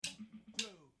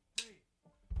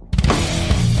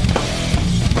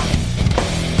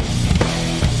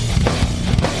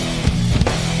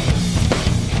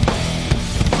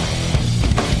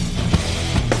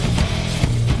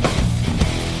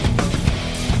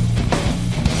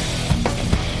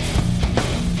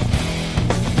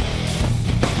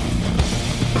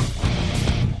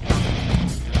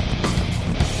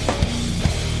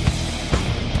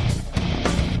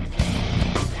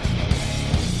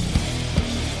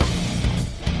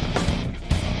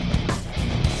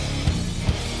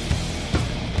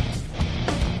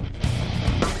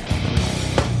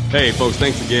Hey, folks,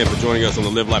 thanks again for joining us on the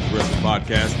Live Life Progressive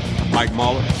podcast. Mike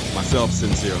Mahler, myself,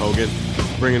 Sincere Hogan,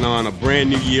 bringing on a brand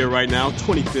new year right now,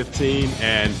 2015.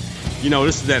 And, you know,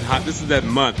 this is that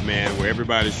month, man, where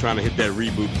everybody's trying to hit that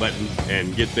reboot button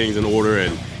and get things in order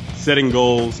and setting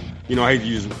goals. You know, I hate to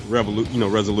use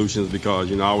resolutions because,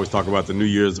 you know, I always talk about the New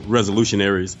Year's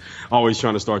resolutionaries, always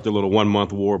trying to start their little 1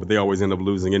 month war, but they always end up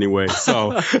losing anyway.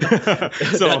 So,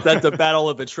 that's the battle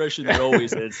of attrition that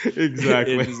always ends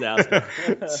exactly in disaster.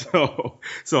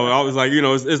 so I was like, you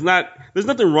know, there's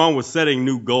nothing wrong with setting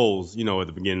new goals, you know, at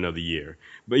the beginning of the year.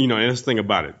 But, you know, and that's the thing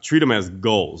about it. Treat them as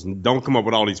goals and don't come up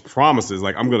with all these promises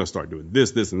like I'm going to start doing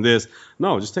this, this, and this.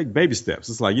 No, just take baby steps.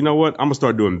 It's like, you know what? I'm going to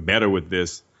start doing better with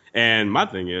this. And my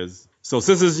thing is, so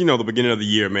since it's, you know, the beginning of the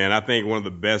year, man, I think one of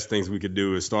the best things we could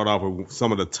do is start off with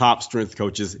some of the top strength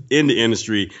coaches in the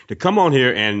industry to come on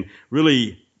here and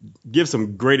really give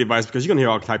some great advice, because you're going to hear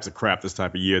all types of crap this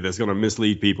type of year that's going to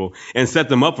mislead people and set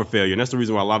them up for failure. And that's the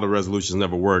reason why a lot of resolutions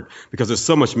never work, because there's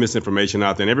so much misinformation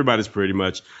out there. And everybody's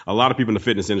a lot of people in the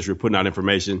fitness industry are putting out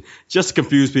information just to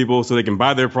confuse people so they can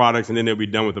buy their products and then they'll be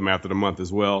done with them after the month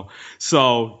as well.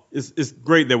 So it's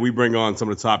great that we bring on some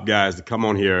of the top guys to come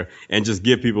on here and just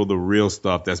give people the real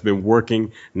stuff that's been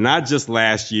working, not just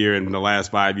last year and the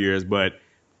last 5 years, but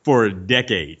for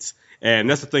decades. And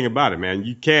that's the thing about it, man.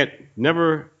 You can't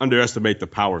never underestimate the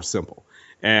power of simple.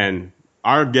 And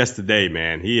our guest today,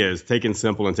 man, he has taken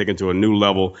simple and taken to a new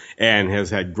level and has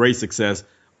had great success,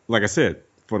 like I said,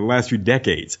 for the last few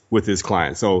decades with his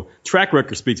clients. So track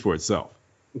record speaks for itself.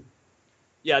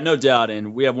 Yeah, no doubt.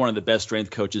 And we have one of the best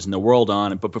strength coaches in the world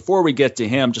on. But before we get to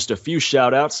him, just a few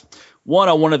shout outs. One,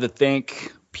 I wanted to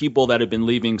thank people that have been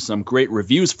leaving some great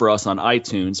reviews for us on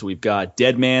iTunes. We've got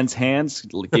Dead Man's Hands,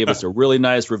 gave us a really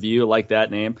nice review. I like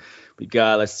that name. We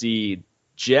got, let's see,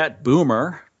 Jet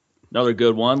Boomer, another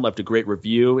good one, left a great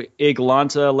review.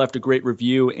 Iglanta left a great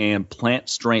review, and Plant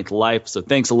Strength Life. So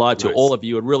thanks a lot to all of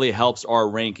you. It really helps our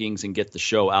rankings and get the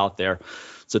show out there.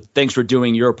 So thanks for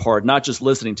doing your part, not just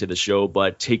listening to the show,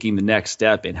 but taking the next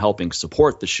step and helping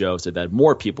support the show so that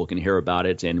more people can hear about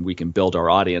it and we can build our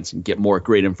audience and get more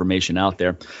great information out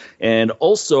there. And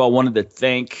also, I wanted to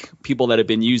thank people that have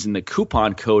been using the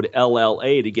coupon code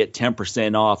LLA to get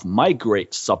 10% off my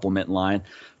great supplement line.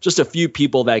 Just a few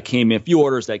people that came in, a few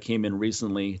orders that came in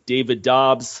recently. David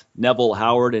Dobbs, Neville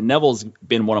Howard, and Neville's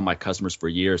been one of my customers for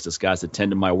years. This guy's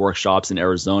attended my workshops in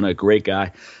Arizona, a great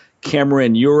guy.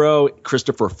 Cameron Euro,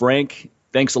 Christopher Frank,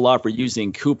 thanks a lot for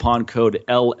using coupon code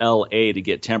LLA to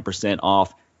get 10%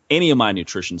 off any of my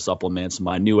nutrition supplements.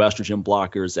 My new estrogen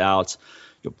blockers out.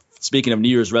 Speaking of New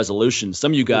Year's resolutions,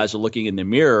 some of you guys are looking in the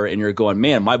mirror and you're going,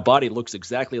 man, my body looks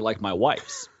exactly like my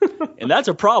wife's. And that's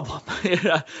a problem.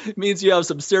 It means you have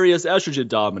some serious estrogen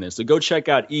dominance. So go check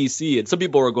out EC. And some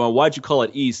people are going, why'd you call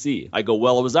it EC? I go,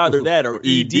 well, it was either that or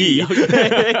ED.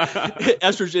 Okay?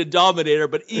 Estrogen dominator,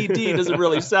 but ED doesn't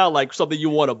really sound like something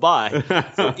you want to buy.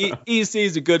 So EC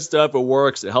is the good stuff. It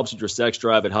works. It helps with your sex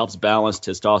drive. It helps balance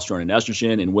testosterone and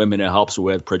estrogen. In women, it helps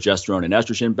with progesterone and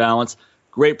estrogen balance.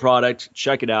 Great product.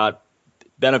 Check it out.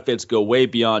 Benefits go way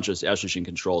beyond just estrogen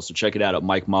control. So check it out at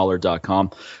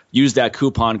mikemahler.com. Use that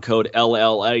coupon code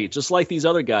LLA, just like these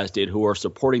other guys did who are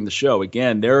supporting the show.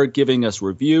 Again, they're giving us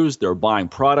reviews. They're buying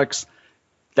products.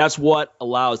 That's what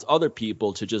allows other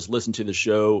people to just listen to the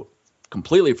show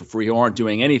completely for free who aren't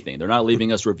doing anything. They're not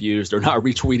leaving us reviews. They're not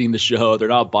retweeting the show. They're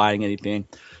not buying anything.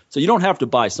 So you don't have to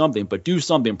buy something, but do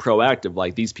something proactive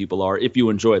like these people are if you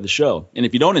enjoy the show. And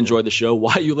if you don't enjoy the show,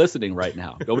 why are you listening right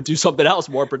now? Go do something else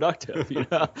more productive. You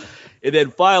know? And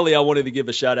then finally, I wanted to give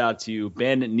a shout out to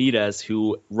Ben Nidas,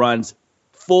 who runs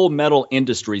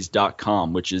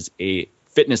fullmetalindustries.com, which is a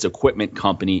fitness equipment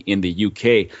company in the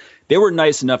UK. They were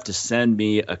nice enough to send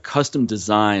me a custom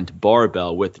designed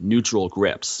barbell with neutral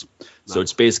grips. Nice. So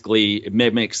it's basically, it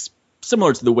mimics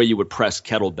similar to the way you would press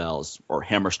kettlebells or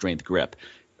hammer strength grip.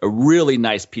 A really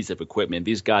nice piece of equipment.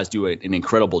 These guys do an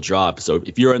incredible job. So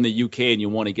if you're in the UK and you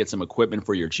want to get some equipment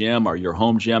for your gym or your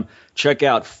home gym, check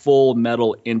out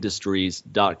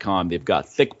fullmetalindustries.com. They've got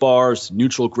thick bars,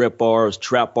 neutral grip bars,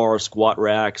 trap bars, squat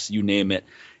racks, you name it.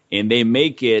 And they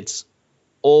make it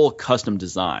all custom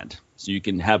designed. So you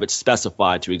can have it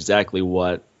specified to exactly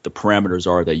what the parameters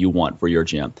are that you want for your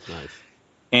gym. Nice.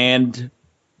 And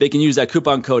they can use that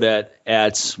coupon code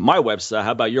at my website. How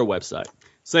about your website?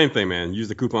 Same thing, man. Use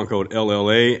the coupon code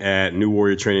LLA at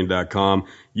newwarriortraining.com.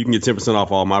 You can get 10%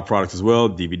 off all my products as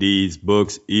well, DVDs,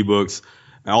 books, ebooks.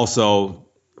 Also,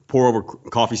 pour over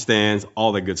coffee stands,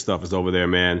 all that good stuff is over there,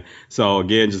 man. So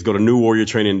again, just go to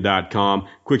newwarriortraining.com.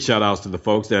 Quick shout outs to the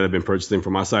folks that have been purchasing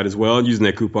from my site as well, using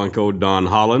that coupon code Don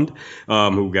Holland,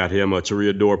 who got him a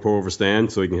cheerleader pour over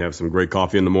stand so he can have some great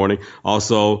coffee in the morning.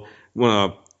 Also,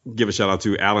 want to give a shout out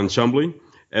to Alan Chumbley,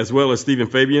 as well as Stephen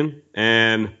Fabian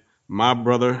and my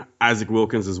brother Isaac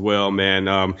Wilkins as well,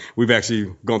 man. We've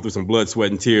actually gone through some blood,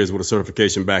 sweat, and tears with a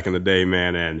certification back in the day,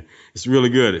 man, and it's really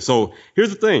good. So here's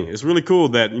the thing. It's really cool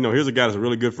that, here's a guy that's a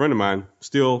really good friend of mine.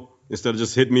 Still, instead of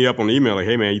just hitting me up on email like,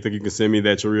 hey, man, you think you can send me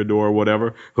that cheerleader or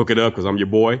whatever, hook it up because I'm your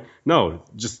boy. No,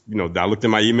 just, I looked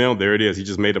in my email. There it is. He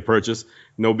just made a purchase.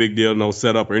 No big deal, no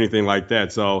setup or anything like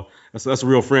that. So that's a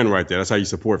real friend right there. That's how you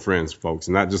support friends, folks,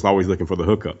 and not just always looking for the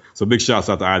hookup. So big shouts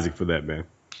out to Isaac for that, man.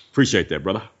 Appreciate that,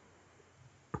 brother.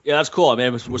 Yeah, that's cool. I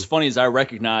mean, what's funny is I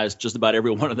recognized just about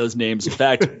every one of those names. In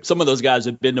fact, some of those guys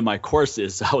have been to my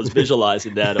courses. I was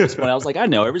visualizing that. It was funny. I was like, I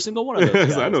know every single one of those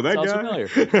guys. I know that Sounds guy.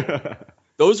 Familiar.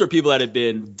 Those are people that have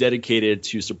been dedicated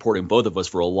to supporting both of us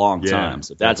for a long time.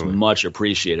 So that's definitely much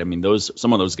appreciated. I mean,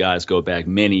 some of those guys go back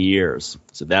many years.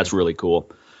 So that's really cool.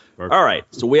 Perfect. All right.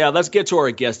 So let's get to our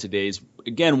guest today.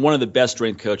 Again, one of the best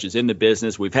strength coaches in the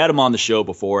business. We've had him on the show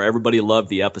before. Everybody loved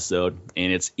the episode.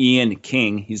 And it's Ian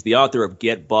King. He's the author of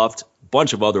Get Buffed, a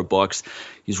bunch of other books.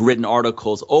 He's written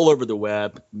articles all over the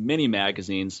web, many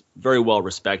magazines, very well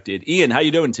respected. Ian, how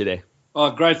you doing today?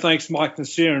 Oh, great. Thanks, Mike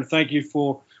Nasir, and thank you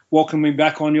for welcoming me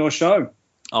back on your show.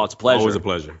 Oh, it's a pleasure. Always a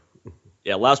pleasure.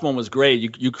 Yeah, last one was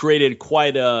great. You created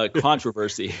quite a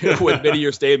controversy with many of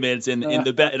your statements, and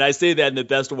I say that in the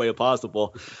best way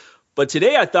possible. But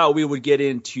today I thought we would get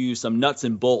into some nuts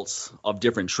and bolts of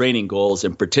different training goals,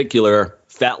 in particular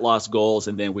fat loss goals,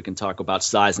 and then we can talk about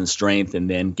size and strength and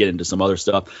then get into some other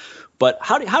stuff. But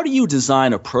how do you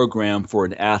design a program for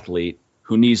an athlete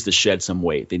who needs to shed some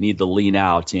weight? They need to lean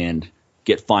out and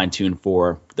get fine-tuned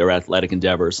for their athletic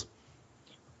endeavors.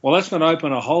 Well, that's going to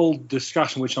open a whole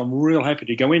discussion, which I'm real happy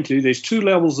to go into. There's two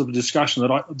levels of discussion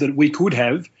that we could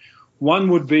have. One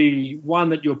would be one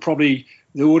that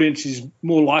the audience is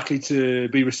more likely to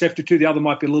be receptive to. The other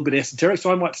might be a little bit esoteric.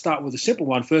 So I might start with a simple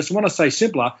one first. And when I say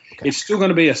simpler, It's still going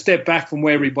to be a step back from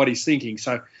where everybody's thinking.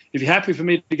 So if you're happy for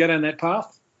me to go down that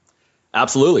path.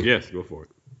 Absolutely. Yes, go for it.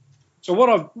 So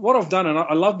what I've done, and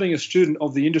I love being a student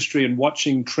of the industry and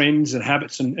watching trends and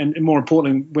habits, and more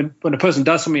importantly, when a person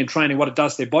does something in training, what it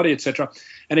does to their body, etc.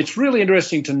 And it's really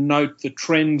interesting to note the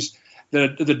trends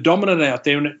that are dominant out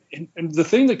there. And the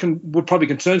thing that would probably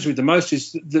concerns me the most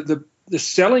is the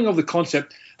selling of the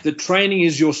concept that training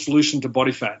is your solution to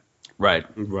body fat. Right.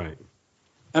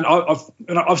 And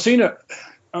I've seen a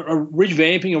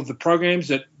revamping of the programs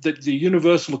that the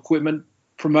universal equipment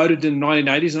promoted in the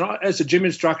 1980s. And as a gym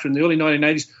instructor in the early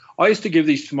 1980s, I used to give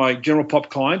these to my general pop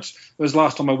clients. It was the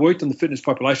last time I worked in the fitness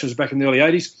population, was back in the early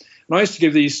 80s. And I used to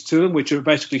give these to them, which are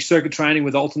basically circuit training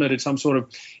with alternated some sort of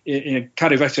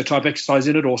cardiovascular type exercise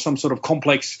in it, or some sort of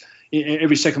complex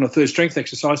every second or third strength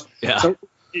exercise. Yeah. So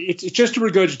it's just a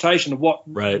regurgitation of what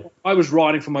I was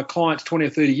writing for my clients 20 or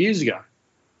 30 years ago.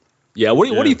 Yeah, what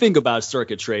do you think about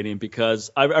circuit training?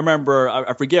 Because I remember,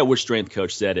 I forget which strength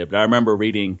coach said it, but I remember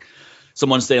reading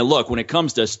someone saying, look, when it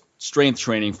comes to strength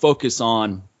training, focus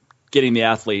on getting the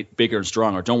athlete bigger and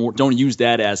stronger. Don't use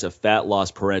that as a fat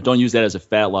loss Don't use that as a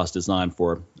fat loss design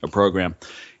for a program.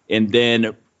 And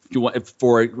then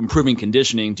for improving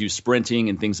conditioning, do sprinting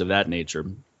and things of that nature.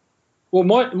 Well,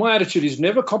 my attitude is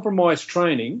never compromise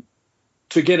training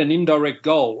to get an indirect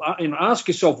goal. And ask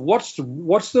yourself, what's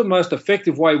the most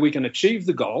effective way we can achieve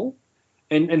the goal,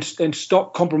 and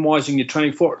stop compromising your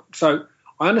training for it. So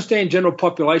I understand general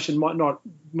population might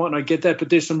not get that, but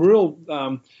there's some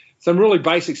really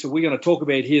basics that we're going to talk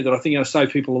about here that I think are going to save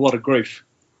people a lot of grief.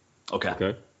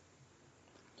 Okay.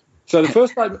 So the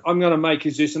first statement I'm going to make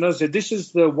is this, and as I said, this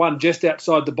is the one just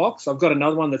outside the box. I've got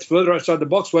another one that's further outside the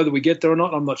box. Whether we get there or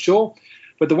not, I'm not sure.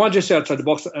 But the one just outside the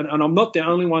box, and I'm not the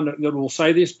only one that will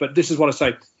say this, but this is what I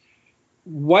say.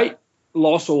 Weight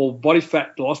loss or body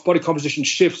fat loss, body composition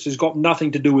shifts has got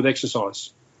nothing to do with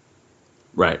exercise.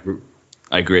 Right.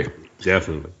 I agree.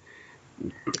 Definitely.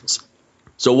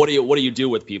 So what do you do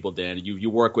with people, Dan? You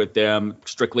work with them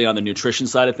strictly on the nutrition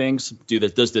side of things?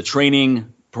 Does the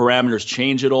training parameters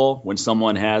change at all when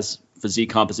someone has physique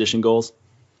composition goals?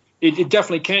 It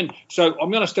definitely can. So I'm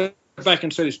going to step back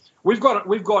and say this. We've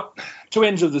got two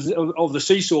ends of the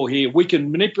seesaw here. We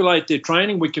can manipulate their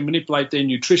training. We can manipulate their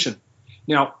nutrition.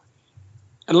 Now,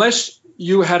 unless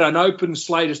you had an open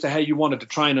slate as to how you wanted to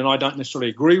train, and I don't necessarily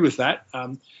agree with that,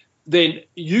 then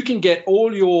you can get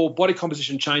all your body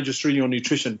composition changes through your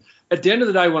nutrition. At the end of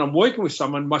the day, when I'm working with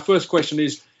someone, my first question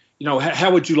is,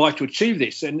 how would you like to achieve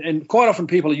this? And quite often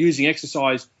people are using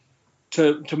exercise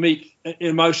to meet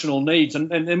emotional needs, and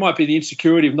there might be the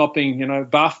insecurity of not being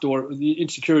buffed, or the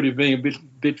insecurity of being a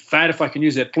bit fat, if I can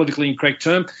use that politically incorrect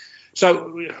term.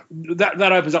 So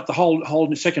that opens up the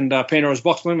whole second Pandora's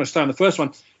box. I'm going to stay on the first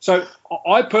one. So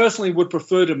I personally would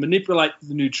prefer to manipulate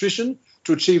the nutrition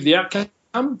to achieve the outcome,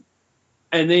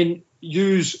 and then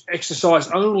use exercise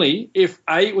only if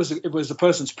A, it was the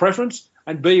person's preference,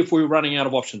 and B, if we were running out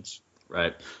of options.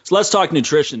 Right. So let's talk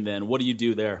nutrition then. What do you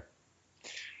do there?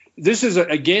 This is,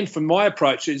 again, from my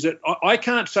approach, is that I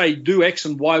can't say do X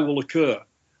and Y will occur.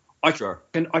 I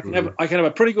can have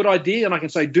a pretty good idea, and I can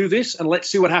say do this and let's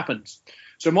see what happens.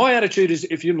 So my attitude is,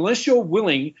 unless you're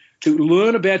willing to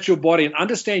learn about your body and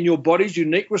understand your body's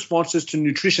unique responses to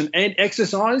nutrition and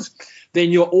exercise,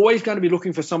 then you're always going to be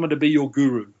looking for someone to be your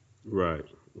guru. Right.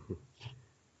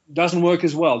 Doesn't work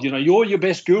as well. You're your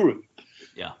best guru.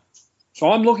 Yeah.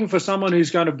 So I'm looking for someone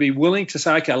who's going to be willing to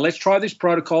say, okay, let's try this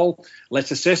protocol.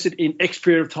 Let's assess it in X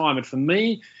period of time. And for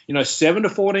me, 7 to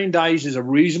 14 days is a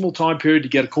reasonable time period to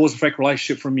get a cause-effect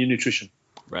relationship from your nutrition.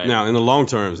 Right. Now, in the long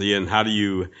terms, Ian, how do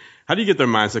you get their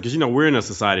mindset? Because, we're in a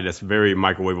society that's very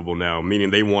microwavable now, meaning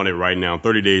they want it right now.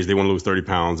 30 days, they want to lose 30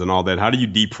 pounds and all that. How do you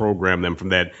deprogram them from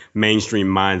that mainstream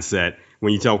mindset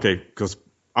when you tell, okay, because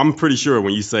I'm pretty sure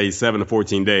when you say 7 to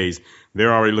 14 days,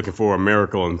 they're already looking for a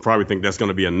miracle and probably think that's going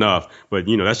to be enough. But,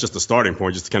 that's just a starting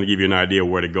point, just to kind of give you an idea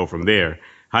where to go from there.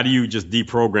 How do you just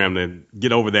deprogram them,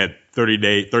 get over that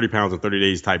 30 pounds in 30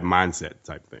 days type mindset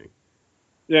type thing?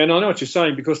 Yeah, and I know what you're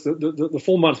saying, because the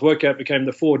 4 month workout became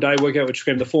the 4 day workout, which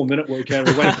became the 4 minute workout.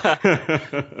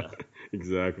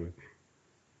 Exactly.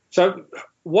 So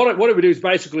what we do is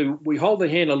basically we hold the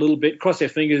hand a little bit, cross our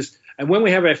fingers, and when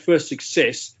we have our first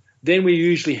success, then we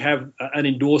usually have an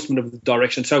endorsement of the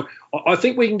direction. So I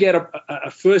think we can get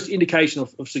a first indication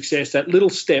of success, that little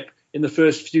step in the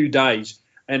first few days.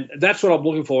 And that's what I'm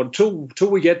looking for. Until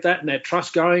we get that and that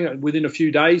trust going within a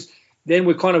few days, then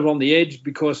we're kind of on the edge,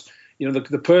 because,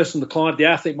 the person, the client, the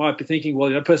athlete might be thinking,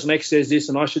 well, person X says this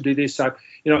and I should do this. So,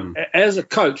 as a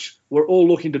coach, we're all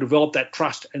looking to develop that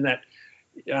trust and that,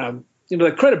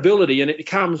 the credibility, and it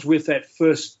comes with that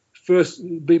first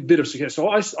bit of success. So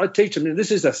I teach them,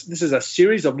 this is a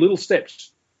series of little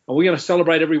steps, and we're going to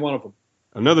celebrate every one of them.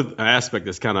 Another aspect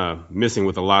that's kind of missing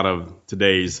with a lot of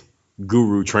today's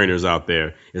guru trainers out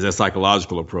there is that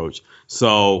psychological approach.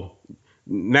 So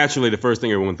naturally, the first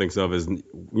thing everyone thinks of is,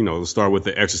 to start with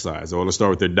the exercise or to start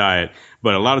with their diet.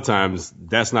 But a lot of times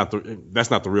that's not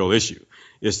the real issue.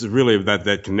 It's really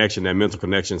that connection, that mental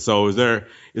connection. So is there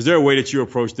a way that you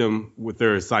approach them with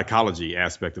their psychology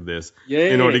aspect of this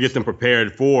in order to get them to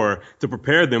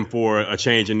prepare them for a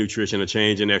change in nutrition, a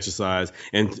change in exercise,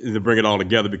 and to bring it all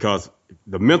together? Because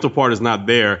the mental part is not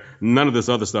there, none of this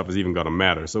other stuff is even going to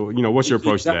matter. So, what's your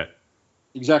approach to that?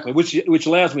 Exactly, which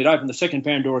allows me to open the second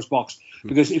Pandora's box.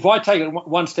 Because if I take it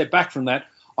one step back from that,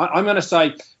 I'm going to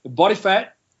say body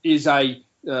fat is a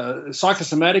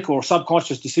psychosomatic or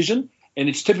subconscious decision, and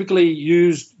it's typically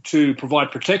used to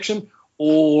provide protection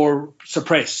or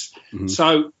suppress. Mm-hmm.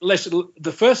 So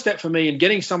the first step for me in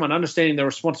getting someone understanding their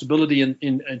responsibility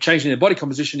in changing their body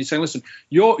composition is saying, listen,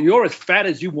 you're as fat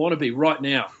as you want to be right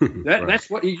now. Right. That's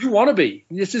what you want to be.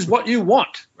 This is what you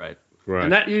want. Right. Right.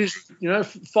 And that usually,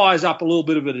 fires up a little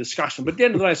bit of a discussion. But at the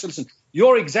end of the day, I said, listen,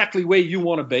 you're exactly where you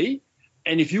want to be.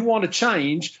 And if you want to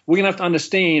change, we're going to have to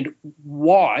understand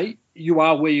why you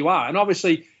are where you are. And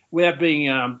obviously, without being,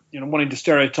 wanting to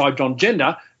stereotype on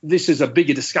gender, this is a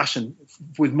bigger discussion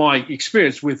with my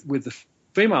experience with the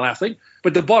female athlete.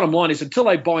 But the bottom line is, until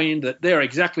they buy in that they're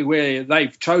exactly where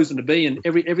they've chosen to be, and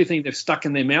everything they've stuck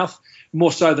in their mouth,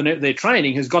 more so than their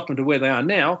training, has got them to where they are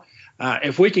now.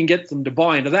 If we can get them to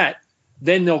buy into that,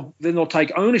 then they'll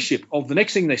take ownership of the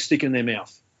next thing they stick in their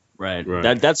mouth. Right.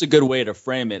 That's a good way to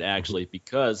frame it, actually,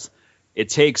 because it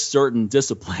takes certain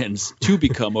disciplines to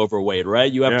become overweight,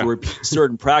 right? You have to repeat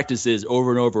certain practices over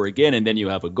and over again, and then you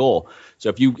have a goal. So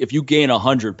if you gain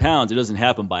 100 pounds, it doesn't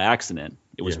happen by accident.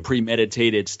 It was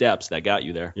premeditated steps that got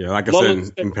you there. Yeah, like I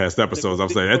said in past episodes, I'm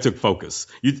saying that took focus.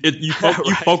 You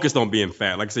focused on being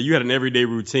fat. Like I said, you had an everyday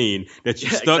routine that you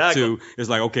stuck to. It's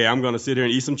like, okay, I'm going to sit here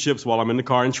and eat some chips while I'm in the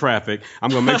car in traffic. I'm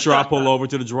going to make sure I pull over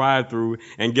to the drive-thru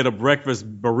and get a breakfast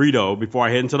burrito before I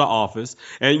head into the office.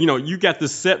 And, you got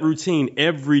this set routine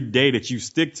every day that you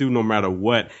stick to no matter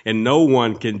what, and no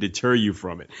one can deter you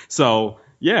from it. So,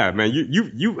 yeah, man,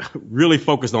 you really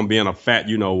focused on being a fat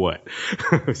what.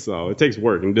 So it takes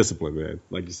work and discipline, man,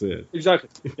 like you said. Exactly.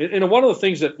 And one of the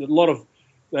things that a lot of,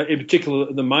 in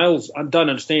particular, the males don't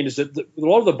understand is that a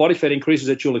lot of the body fat increases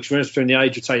that you'll experience between the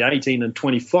age of, say, 18 and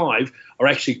 25 are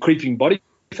actually creeping body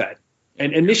fat.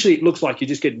 And initially it looks like you're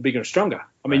just getting bigger and stronger.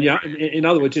 I mean, in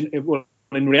other words,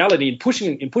 in reality, in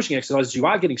pushing exercises, you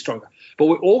are getting stronger. But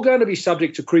we're all going to be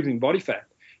subject to creeping body fat.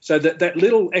 So that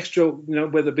little extra,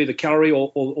 whether it be the calorie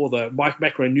or the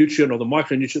macronutrient or the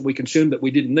micronutrient we consume that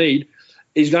we didn't need,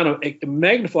 is going to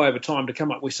magnify over time to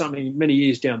come up with something many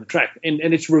years down the track. And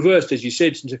it's reversed, as you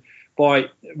said, by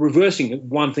reversing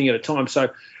one thing at a time. So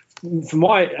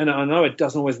and I know it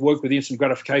doesn't always work with instant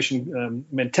gratification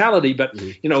mentality, but,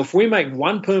 if we make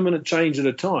one permanent change at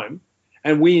a time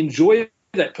and we enjoy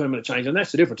that permanent change, and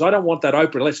that's the difference. I don't want that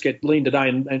Oprah, let's get lean today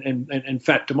and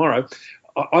fat tomorrow.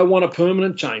 I want a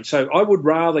permanent change. So I would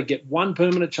rather get one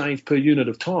permanent change per unit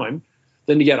of time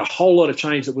than to get a whole lot of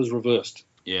change that was reversed.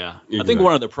 Yeah. I think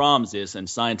one of the problems is, and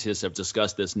scientists have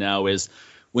discussed this now, is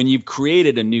when you've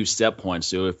created a new set point.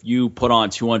 So if you put on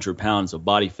 200 pounds of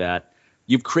body fat,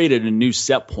 you've created a new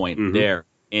set point there,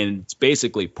 and it's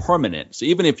basically permanent. So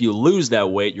even if you lose that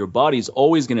weight, your body's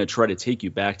always going to try to take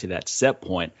you back to that set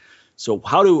point. So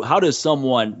how does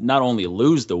someone not only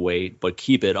lose the weight but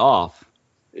keep it off?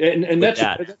 And that's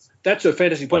a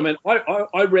fantastic point. I mean,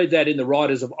 I read that in the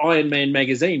writers of Iron Man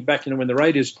magazine back when the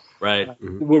Raiders were.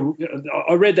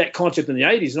 I read that concept in the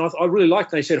 80s, and I really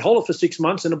liked it. They said hold it for 6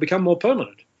 months and it'll become more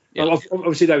permanent. Yeah.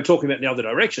 Obviously, they were talking about in the other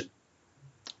direction.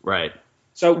 Right.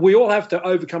 So we all have to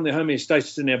overcome the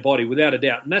homeostasis in our body without a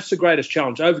doubt, and that's the greatest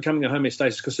challenge: overcoming the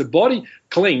homeostasis, because the body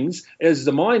clings as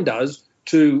the mind does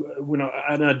to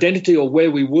an identity or where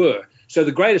we were. So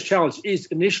the greatest challenge is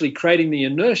initially creating the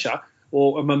inertia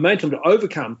or a momentum to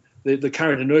overcome the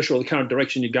current inertia or the current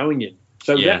direction you're going in.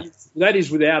 So that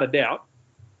is without a doubt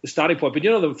the starting point. But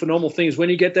the phenomenal thing is when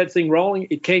you get that thing rolling,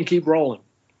 it can keep rolling.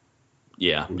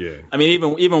 Yeah. I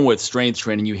mean, even with strength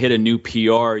training, you hit a new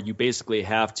PR, you basically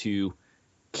have to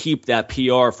keep that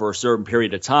PR for a certain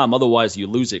period of time. Otherwise, you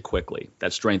lose it quickly.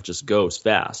 That strength just goes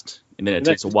fast, and then it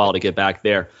takes a while to get back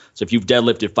there. So if you've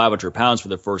deadlifted 500 pounds for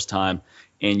the first time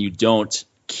and you don't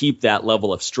keep that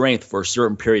level of strength for a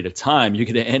certain period of time, you're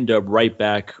going to end up right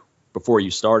back before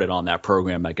you started on that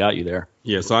program that got you there.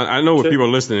 Yeah, so I know what people are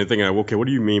listening and thinking, okay, what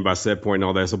do you mean by set point and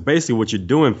all that? So basically what you're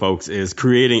doing, folks, is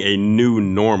creating a new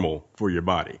normal for your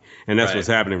body. And that's what's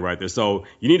happening right there. So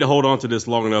you need to hold on to this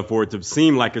long enough for it to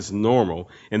seem like it's normal,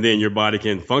 and then your body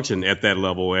can function at that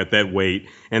level, at that weight.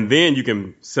 And then you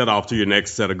can set off to your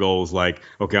next set of goals like,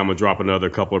 okay, I'm going to drop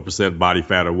another couple of percent body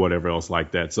fat or whatever else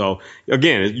like that. So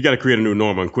again, you got to create a new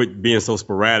normal and quit being so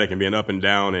sporadic and being up and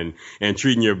down and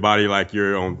treating your body like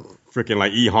you're on freaking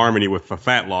like eHarmony for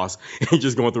fat loss, and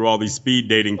just going through all these speed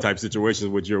dating type situations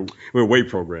with your weight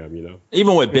program,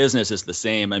 Even with business, it's the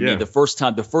same. I mean, the first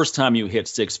time you hit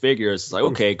six figures, it's like,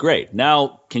 okay, great.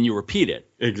 Now, can you repeat it?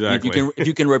 Exactly. If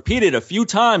you can repeat it a few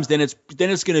times, then it's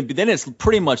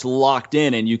pretty much locked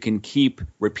in, and you can keep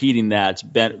repeating that.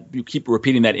 You keep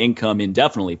repeating that income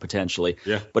indefinitely, potentially.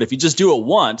 Yeah. But if you just do it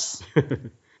once,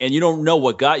 and you don't know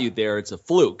what got you there, it's a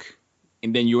fluke.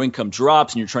 And then your income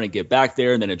drops and you're trying to get back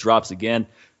there, and then it drops again.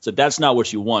 So that's not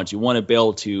what you want. You want to be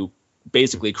able to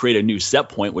basically create a new set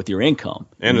point with your income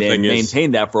and then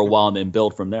maintain that for a while and then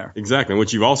build from there. Exactly. And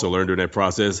what you've also learned during that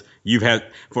process,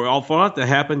 for that to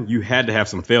happen, you had to have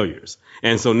some failures.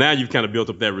 And so now you've kind of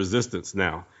built up that resistance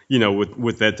now,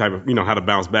 with that type of, how to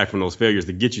bounce back from those failures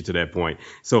to get you to that point.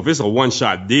 So if it's a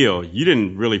one-shot deal, you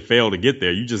didn't really fail to get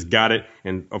there. You just got it.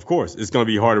 And of course, it's going to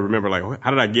be hard to remember, like, how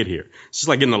did I get here? It's just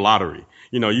like getting the lottery.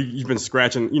 You've been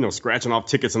scratching off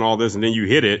tickets and all this, and then you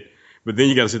hit it. But then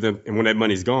you got to sit there, and when that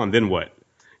money's gone, then what?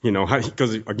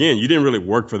 Because again, you didn't really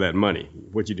work for that money.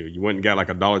 What'd you do? You went and got like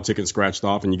a $1 ticket scratched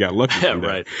off, and you got lucky. Yeah,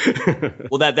 right.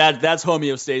 Well, that's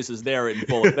homeostasis there in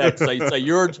full effect. So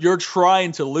you're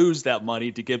trying to lose that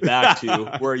money to get back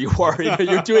to where you are.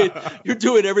 You're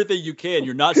doing everything you can.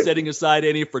 You're not setting aside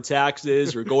any for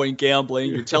taxes. You're going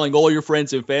gambling. You're telling all your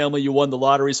friends and family you won the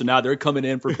lottery, so now they're coming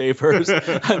in for favors.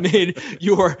 I mean,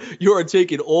 you are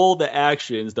taking all the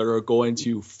actions that are going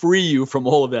to free you from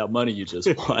all of that money you just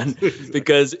won,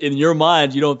 because in your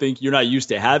mind, you're not used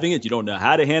to having it. You don't know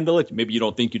how to handle it. Maybe you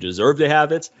don't think you deserve to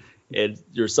have it. And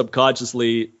you're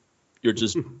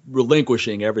just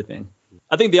relinquishing everything.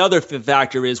 I think the other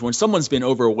factor is when someone's been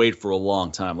overweight for a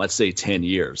long time, let's say 10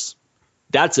 years,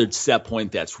 that's a set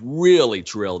point that's really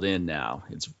drilled in now.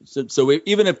 So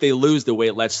even if they lose the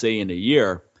weight, let's say in a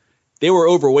year, they were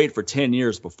overweight for 10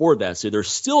 years before that. So they're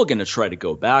still going to try to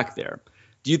go back there.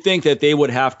 Do you think that they would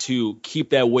have to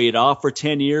keep that weight off for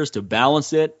 10 years to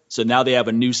balance it? So now they have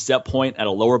a new set point at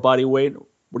a lower body weight?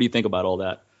 What do you think about all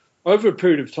that? Over a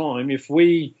period of time, if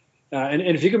we and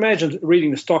if you can imagine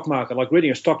reading the stock market, like reading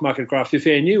a stock market graph, if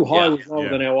our new high was lower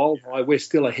than our old high, we're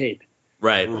still ahead.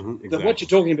 Right. Mm-hmm, exactly. What you're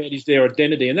talking about is their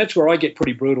identity, and that's where I get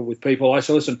pretty brutal with people. I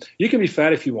say, listen, you can be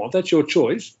fat if you want. That's your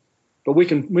choice. but we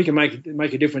can make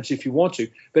a difference if you want to.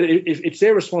 But if it's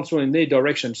their responsibility in their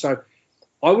direction. So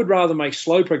I would rather make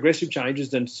slow progressive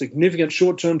changes than significant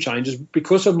short-term changes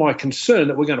because of my concern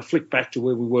that we're going to flick back to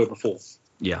where we were before.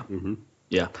 Yeah. Mm-hmm.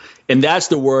 Yeah. And that's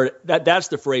the word, that's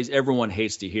the phrase everyone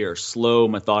hates to hear, slow,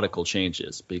 methodical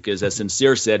changes, because as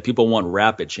Sincere said, people want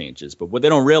rapid changes. But what they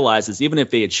don't realize is even if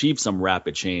they achieve some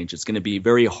rapid change, it's going to be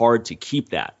very hard to keep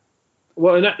that.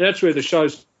 Well, and that's where the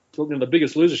shows, the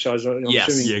Biggest Loser shows, I'm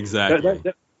assuming, yeah, exactly.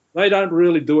 They don't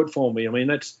really do it for me. I mean,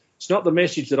 it's not the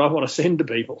message that I want to send to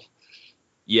people.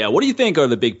 Yeah. What do you think are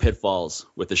the big pitfalls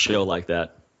with a show like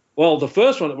that? Well, the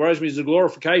first one that worries me is the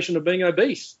glorification of being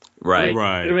obese. Right.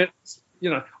 Right. I mean,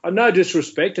 no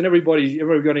disrespect, and everybody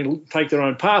take their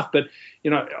own path. But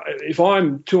if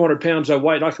I'm 200 pounds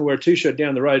overweight, I can wear a t-shirt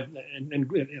down the road,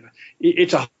 and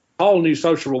it's a whole new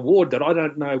social reward that I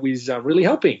don't know is really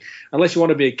helping, unless you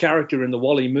want to be a character in the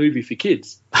Wall-E movie for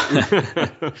kids.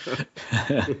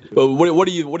 But what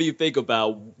do you think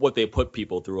about what they put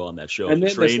people through on that show? And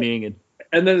then training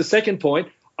and then the second point,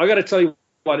 I got to tell you.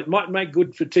 But it might make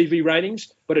good for TV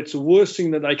ratings, but it's the worst thing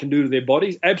that they can do to their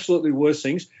bodies. Absolutely worst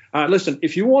things. Listen,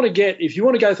 if you want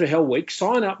to go through Hell Week,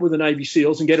 sign up with the Navy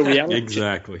SEALs and get a reality.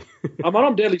 Exactly.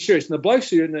 I'm deadly serious. And the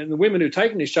blokes and the women who are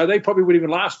taking this show, they probably wouldn't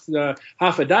even last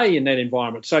half a day in that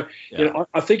environment. So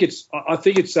I think it's.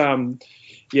 I'm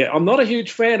not a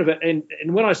huge fan of it.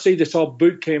 And when I see this whole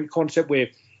boot camp concept where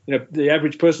the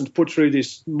average person's put through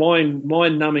this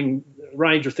mind-numbing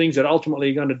range of things that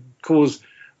ultimately are going to cause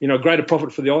greater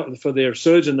profit for their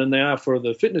surgeon than they are for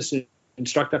the fitness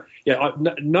instructor.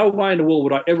 No way in the world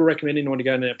would I ever recommend anyone to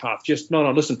go down that path. Just not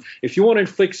on. Listen, if you want to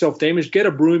inflict self-damage, get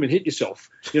a broom and hit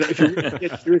yourself. If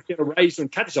you get a razor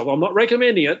and cut yourself, I'm not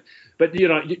recommending it. But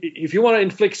if you want to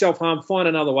inflict self-harm, find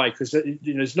another way, because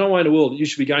there's no way in the world that you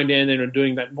should be going down there and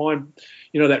doing that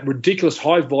that ridiculous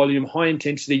high volume, high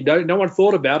intensity. No one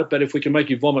thought about it, but if we can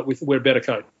make you vomit, we're a better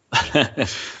coat.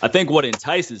 I think what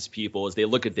entices people is they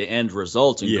look at the end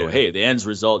result and go, hey, the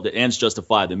ends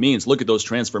justify the means. Look at those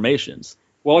transformations.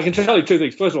 Well, I can tell you two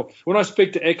things. First of all, when I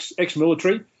speak to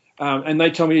ex-military, and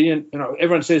they tell me,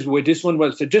 everyone says we're disciplined.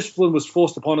 Well, so discipline was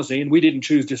forced upon us, and we didn't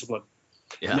choose discipline.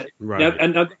 Yeah, right. Now,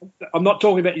 and I'm not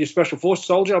talking about your special force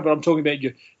soldier, but I'm talking about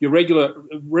your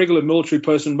regular military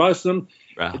person. Most of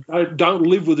them don't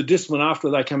live with the discipline after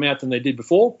they come out than they did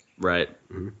before. Right.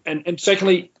 Mm-hmm. And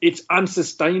secondly, it's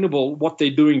unsustainable what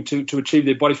they're doing to achieve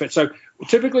their body fat. So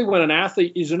typically when an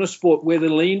athlete is in a sport where they're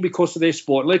lean because of their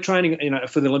sport, they're training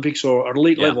for the Olympics or at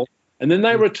elite level, and then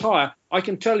they retire, I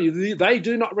can tell you they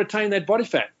do not retain that body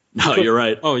fat. No, you're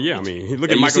right. Oh yeah, I mean,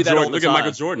 look at Michael Jordan. Look at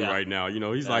Michael Jordan right now.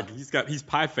 He's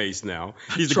pie faced now.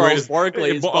 He's the Charles greatest.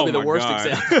 Barkley is probably the worst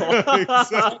example.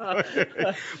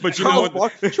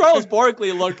 But Charles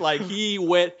Barkley looked like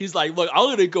he's like, look, I'm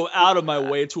gonna go out of my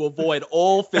way to avoid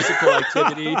all physical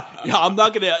activity. I'm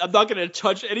not gonna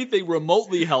touch anything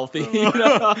remotely healthy.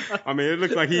 I mean, it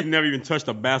looks like he never even touched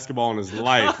a basketball in his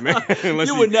life, man.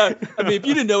 Would know. I mean, if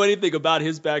you didn't know anything about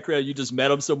his background, you just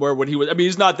met him somewhere when he was. I mean,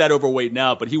 he's not that overweight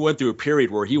now, but he went through a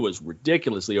period where he was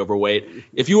ridiculously overweight.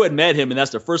 If you had met him and that's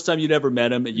the first time you'd ever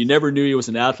met him and you never knew he was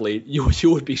an athlete, you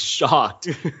would be shocked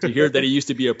to hear that he used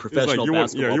to be a professional basketball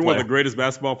player. You're one of the greatest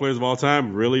basketball players of all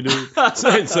time? Really, dude?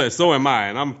 So am I,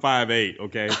 and I'm 5'8",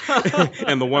 okay?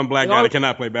 And the one black guy that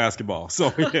cannot play basketball.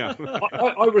 So, yeah.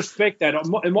 I respect that.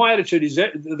 And my attitude is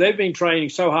that they've been training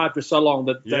so hard for so long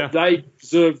that they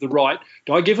deserve the right.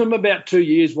 Do I give them about 2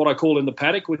 years, what I call in the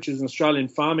paddock, which is an Australian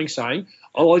farming saying,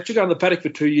 I'll let you go in the paddock for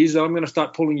 2 years, and I'm going to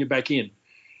start pulling you back in.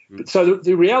 So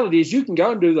the reality is you can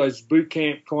go and do those boot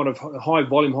camp kind of high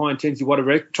volume, high intensity,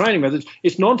 whatever training methods.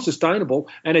 It's non-sustainable,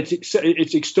 and it's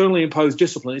externally imposed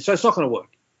discipline. So it's not going to work.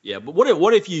 Yeah, but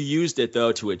what if you used it,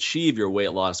 though, to achieve your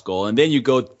weight loss goal, and then you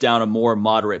go down a more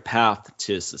moderate path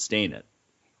to sustain it?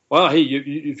 Well, hey,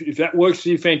 if that works for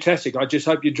you, fantastic. I just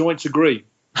hope your joints agree.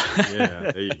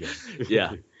 Yeah, there you go.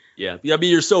 Yeah. I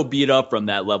mean, you're so beat up from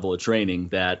that level of training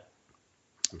that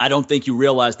I don't think you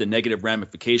realize the negative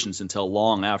ramifications until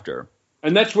long after.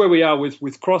 And that's where we are with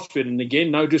CrossFit. And again,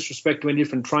 no disrespect to any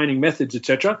different training methods,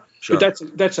 etc. Sure. But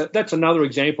that's another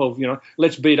example of,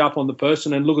 let's beat up on the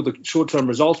person and look at the short-term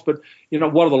results. But,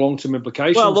 what are the long-term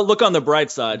implications? Well, look on the bright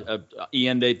side,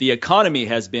 Ian. The economy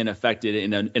has been affected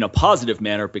in a positive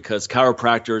manner because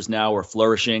chiropractors now are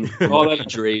flourishing from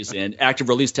injuries, and active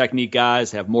release technique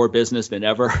guys have more business than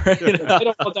ever. They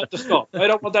don't want that to stop. They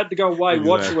don't want that to go away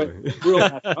whatsoever.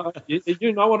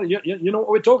 You know what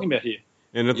we're talking about here.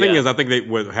 And the thing is, I think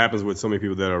what happens with so many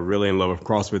people that are really in love with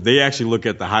CrossFit, they actually look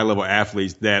at the high-level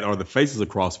athletes that are the faces of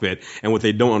CrossFit, and what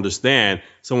they don't understand,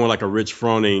 someone like a Rich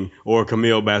Froning or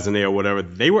Camille Bazinet or whatever,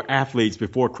 they were athletes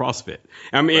before CrossFit.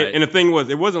 I mean, and the thing was,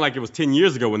 it wasn't like it was 10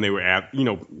 years ago when they were,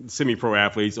 semi-pro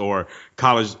athletes or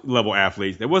college-level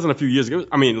athletes. It wasn't a few years ago.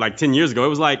 I mean, like 10 years ago. It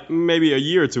was like maybe a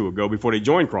year or two ago before they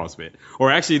joined CrossFit.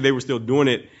 Or actually, they were still doing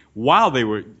it while they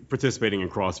were participating in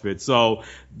CrossFit. So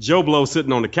Joe Blow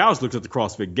sitting on the couch looks at the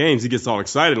CrossFit Games. He gets all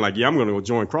excited, like, yeah, I'm going to go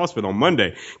join CrossFit on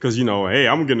Monday because, hey,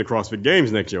 I'm getting the CrossFit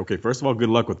Games next year. Okay, first of all, good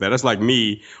luck with that. That's like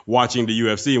me watching the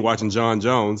UFC and watching John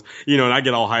Jones, and I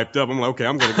get all hyped up. I'm like, okay,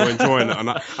 I'm going to go and join.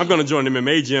 I'm going to join the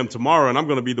MMA gym tomorrow, and I'm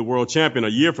going to be the world champion a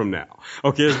year from now.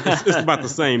 Okay, it's about the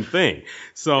same thing.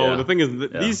 So the thing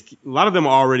is, a lot of them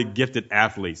are already gifted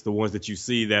athletes, the ones that you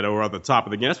see that are at the top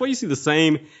of the game. That's why you see the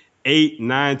same 8,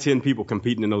 9, 10 people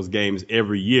competing in those games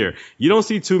every year. You don't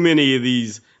see too many of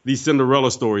these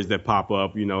Cinderella stories that pop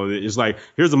up. It's like,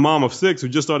 here's a mom of 6 who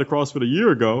just started CrossFit a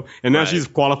year ago, and now she's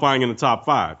qualifying in the top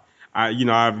 5.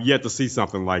 I've yet to see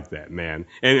something like that, man.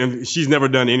 And she's never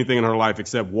done anything in her life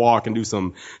except walk and do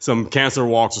some cancer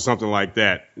walks or something like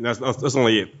that. That's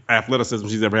only athleticism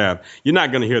she's ever had. You're not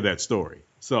going to hear that story.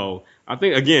 So I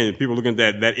think, again, people looking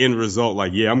at that end result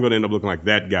like, yeah, I'm going to end up looking like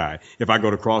that guy if I go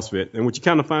to CrossFit. And what you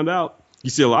kind of find out, you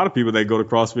see a lot of people that go to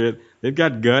CrossFit, they've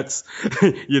got guts.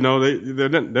 They're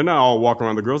not all walking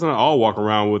around. The girls are not all walking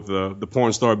around with the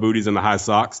porn star booties and the high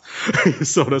socks.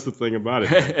 So that's the thing about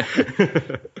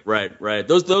it. Right.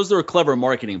 Those are clever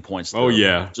marketing points, though. Oh,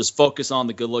 yeah. Just focus on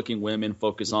the good-looking women,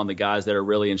 focus on the guys that are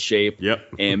really in shape, yep,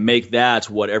 and make that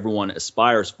what everyone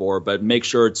aspires for, but make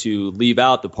sure to leave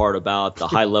out the part about the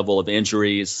high level of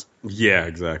injuries. Yeah,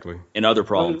 exactly. And other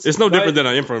problems. It's no different than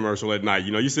an infomercial at night.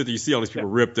 You sit there, you see all these people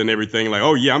ripped and everything, like,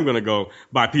 oh, yeah, I'm going to go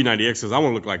buy P90X because I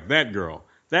want to look like that girl.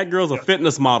 That girl's a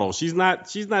fitness model. She's not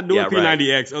doing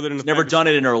P90X other than the never done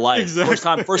it in her life.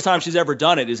 Exactly. First time she's ever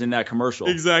done it is in that commercial.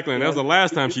 Exactly, and that was the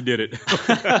last time she did it.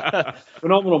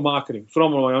 Phenomenal marketing.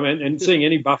 Phenomenal. I mean, and seeing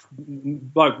any buff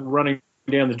bloke running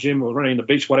down the gym or running the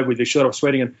beach, whatever, with their shirt off,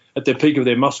 sweating, and at their peak of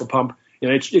their muscle pump,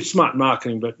 it's smart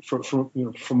marketing. But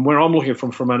from where I'm looking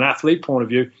from an athlete point of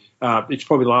view, it's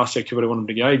probably the last activity I want them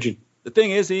to engage in. The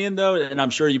thing is, Ian, though, and I'm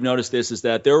sure you've noticed this, is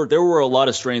that there were a lot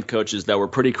of strength coaches that were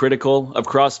pretty critical of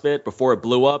CrossFit before it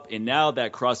blew up, and now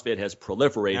that CrossFit has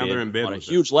proliferated on a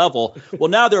huge level,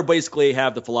 well, now they're basically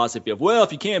have the philosophy of, well,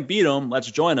 if you can't beat them, let's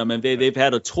join them, and they've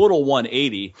had a total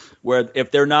 180, where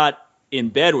if they're not in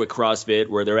bed with CrossFit,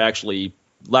 where they're actually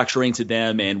lecturing to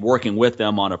them and working with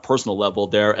them on a personal level,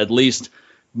 they're at least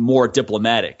more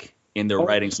diplomatic in their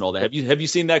writings and all that. Have you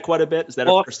seen that quite a bit? Is that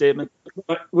a fair statement?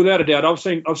 Without a doubt,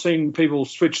 I've seen people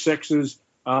switch sexes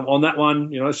on that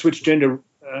one. Switch gender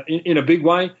in a big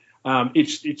way.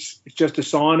 It's just a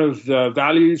sign of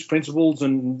values, principles,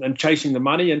 and chasing the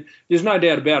money. And there's no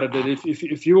doubt about it that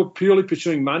if you're purely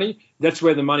pursuing money, that's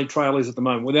where the money trail is at the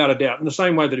moment, without a doubt. In the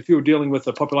same way that if you were dealing with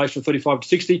a population of 35 to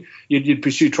 60, you'd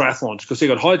pursue triathlons because they've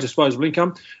got high disposable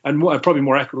income and probably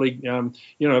more accurately,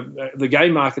 the gay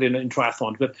market in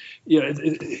triathlons. But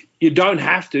you don't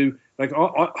have to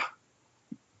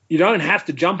You don't have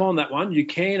to jump on that one. You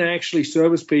can actually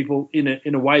service people in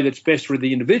a way that's best for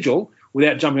the individual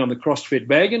without jumping on the CrossFit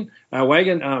wagon.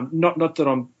 Not that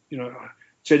I'm,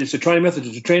 said it's a training method.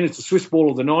 It's a trend. It's a Swiss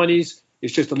ball of the 90s.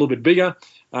 It's just a little bit bigger.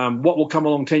 What will come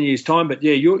along 10 years' time? But,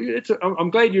 yeah,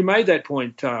 I'm glad you made that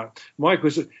point, Mike,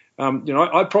 because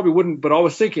I probably wouldn't, but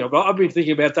I've been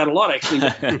thinking about that a lot,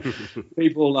 actually.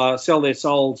 People sell their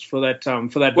souls for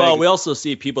that. Well, we also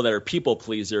see people that are people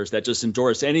pleasers that just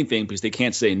endorse anything because they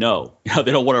can't say no.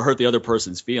 They don't want to hurt the other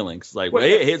person's feelings. It's like,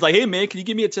 hey man, can you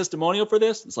give me a testimonial for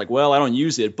this? It's like, well, I don't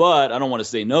use it, but I don't want to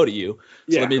say no to you.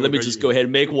 So let me just go ahead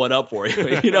and make one up for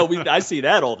you. I see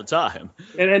that all the time.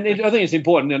 And I think it's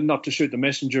important not to shoot the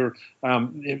messenger. A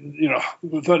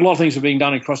lot of things are being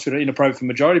done in CrossFit are inappropriate for the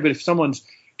majority, but if someone's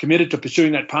committed to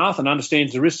pursuing that path and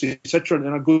understands the risks, etc.,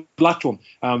 and good luck to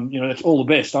them. It's all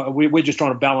the best. We're just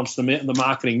trying to balance the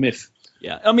marketing myth.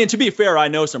 Yeah, I mean, to be fair, I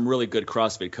know some really good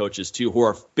CrossFit coaches too who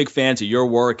are big fans of your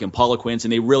work and Paula Quinn's,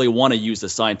 and they really want to use a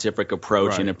scientific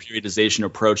approach and a periodization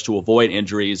approach to avoid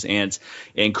injuries and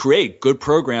create good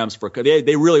programs for.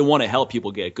 They really want to help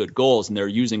people get good goals, and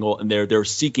they're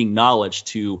seeking knowledge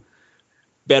to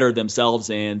better themselves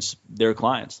and their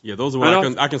clients. Yeah, those are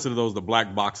what I consider those the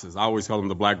black boxes. I always call them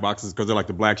the black boxes because they're like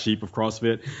the black sheep of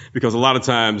CrossFit. Because a lot of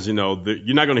times, you're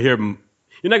not going to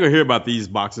hear about these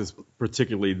boxes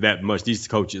particularly that much. These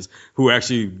coaches who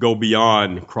actually go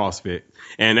beyond CrossFit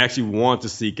and actually want to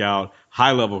seek out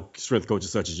high-level strength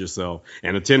coaches such as yourself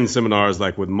and attend seminars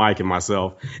like with Mike and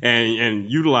myself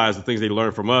and utilize the things they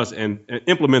learn from us and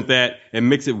implement that and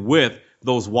mix it with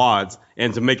those WODs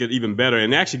and to make it even better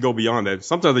and actually go beyond that.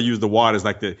 Sometimes they use the WOD as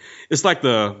like the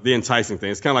enticing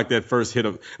thing. It's kind of like that first hit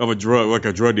of a drug, like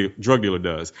a drug dealer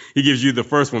does. He gives you the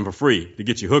first one for free to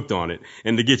get you hooked on it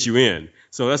and to get you in.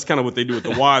 So that's kind of what they do with the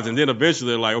WODs. And then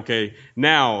eventually they're like, okay,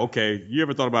 you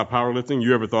ever thought about powerlifting?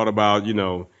 You ever thought about,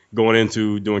 going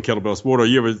into doing kettlebell sport, or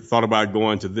you ever thought about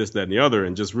going to this, that, and the other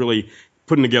and just really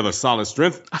putting together a solid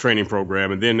strength training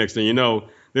program? And then next thing you know,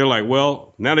 they're like,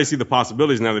 well, now they see the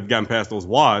possibilities. Now they've gotten past those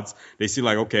WODs. They see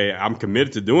like, okay, I'm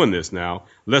committed to doing this now.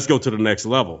 Let's go to the next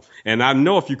level. And I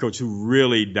know a few coaches who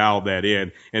really dial that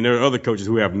in. And there are other coaches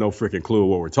who have no freaking clue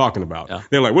what we're talking about. Yeah.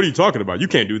 They're like, what are you talking about? You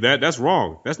can't do that. That's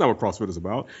wrong. That's not what CrossFit is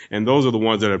about. And those are the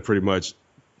ones that are pretty much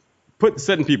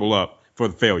setting people up for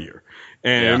the failure.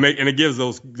 And it gives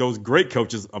those great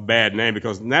coaches a bad name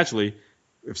because naturally,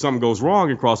 if something goes wrong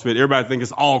in CrossFit, everybody thinks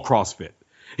it's all CrossFit.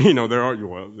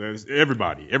 There's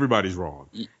everybody's wrong.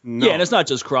 No. Yeah, and it's not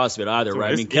just CrossFit either,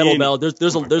 right? I mean,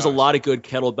 kettlebell. There's a lot of good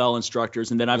kettlebell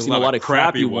instructors, and then I've seen a lot of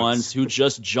crappy ones who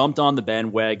just jumped on the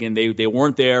bandwagon. They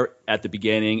weren't there at the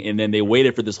beginning, and then they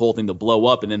waited for this whole thing to blow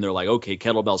up, and then they're like, okay,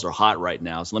 kettlebells are hot right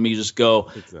now, so let me just go.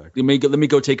 Exactly. Let me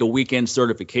go take a weekend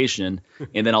certification,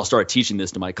 and then I'll start teaching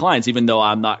this to my clients, even though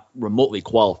I'm not remotely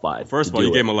qualified. First of all, you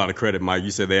gave them a lot of credit, Mike.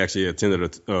 You said they actually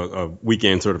attended a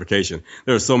weekend certification.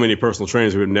 There are so many personal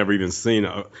trainers who have never even seen,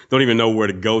 don't even know where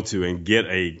to go to and get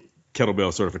a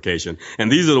kettlebell certification.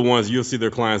 And these are the ones you'll see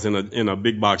their clients in a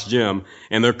big box gym,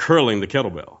 and they're curling the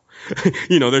kettlebell.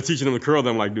 They're teaching them to curl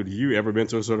them. Like, dude, have you ever been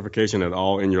to a certification at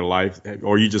all in your life?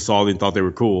 Or you just saw them and thought they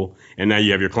were cool, and now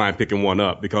you have your client picking one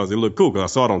up because they look cool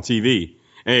because I saw it on TV.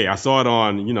 Hey, I saw it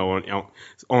on an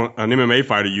MMA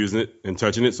fighter using it and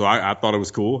touching it, so I thought it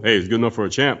was cool. Hey, it's good enough for a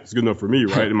champ. It's good enough for me,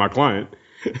 right? And my client.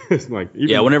 It's like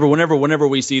whenever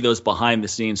we see those behind the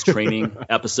scenes training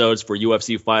episodes for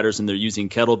UFC fighters and they're using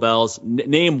kettlebells,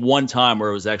 name one time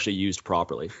where it was actually used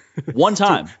properly. One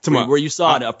time where you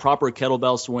saw a proper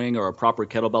kettlebell swing or a proper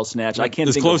kettlebell snatch. I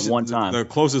can't think of one time. The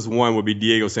closest one would be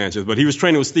Diego Sanchez, but he was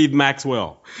training with Steve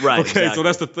Maxwell. Right. Okay, exactly. So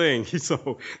that's the thing.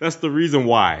 So that's the reason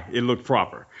why it looked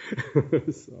proper.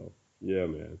 So yeah,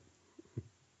 man.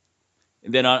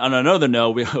 And then on another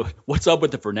note, what's up with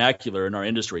the vernacular in our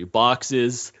industry?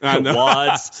 Boxes,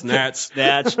 WODs,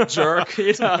 snatch, jerk.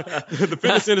 The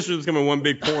fitness industry is becoming one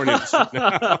big porn industry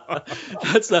now.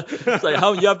 It's like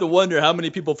how you have to wonder how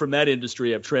many people from that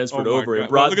industry have transferred over and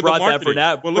brought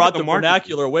the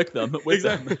vernacular with them.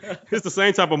 Exactly. It's the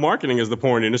same type of marketing as the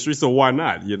porn industry, so why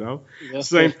not? Yes,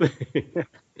 same thing.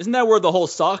 Isn't that where the whole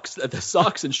socks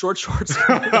and short shorts came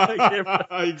from?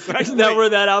 Exactly. Isn't that where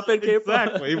that outfit came from?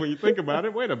 Exactly. When you think about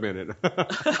it, wait a minute.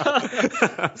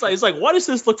 It's like, why does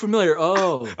this look familiar?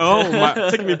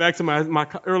 Taking me back to my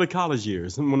early college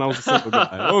years when I was a simple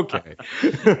guy. Okay.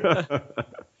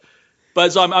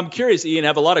 But so I'm curious, Ian,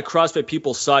 have a lot of CrossFit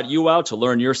people sought you out to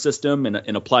learn your system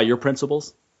and apply your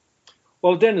principles?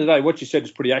 Well, at the end of the day, what you said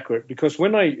is pretty accurate because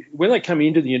when they come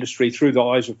into the industry through the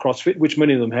eyes of CrossFit, which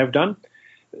many of them have done,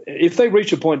 if they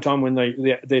reach a point in time when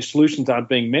their solutions aren't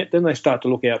being met, then they start to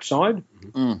look outside.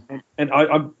 Mm. And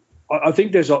I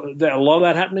think there's a lot of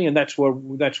that happening, and that's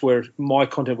where my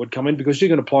content would come in because you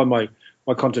can apply my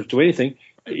concept to anything.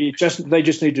 They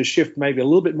just need to shift maybe a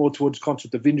little bit more towards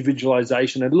concept of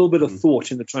individualization and a little bit of thought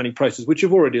in the training process, which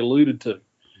you've already alluded to.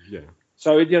 Yeah.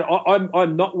 So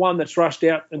I'm not one that's rushed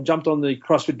out and jumped on the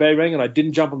CrossFit bandwagon. I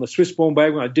didn't jump on the Swiss-born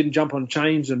bandwagon. I didn't jump on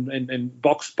chains and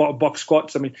box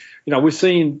squats. I mean, we've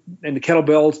seen and the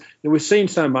kettlebells. We've seen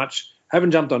so much. Haven't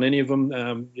jumped on any of them.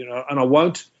 And I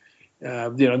won't.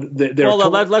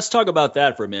 Let's talk about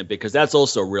that for a minute because that's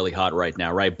also really hot right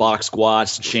now, right? Box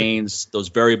squats, chains, those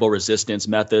variable resistance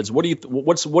methods. What do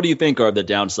you think are the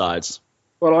downsides?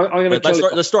 Well, I'm going to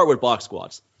let's start with box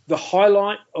squats. The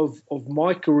highlight of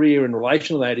my career in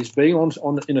relation to that is being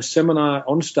in a seminar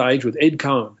on stage with Ed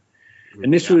Coan.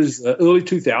 And this was early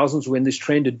 2000s when this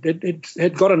trend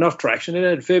had got enough traction. It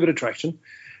had a fair bit of traction.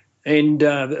 And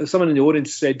someone in the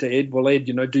audience said to Ed, well, Ed,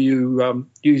 do you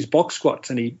use box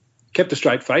squats? And he kept a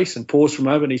straight face and paused for a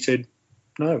moment. And he said,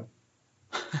 no.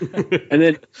 And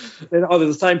then either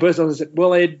the same person said,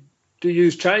 well, Ed, do you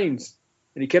use chains?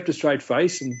 And he kept a straight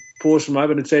face and paused for a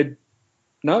moment and said,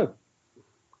 no.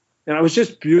 And it was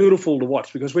just beautiful to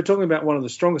watch because we're talking about one of the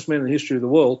strongest men in the history of the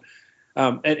world.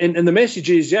 And the message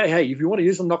is, hey, if you want to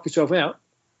use them, knock yourself out.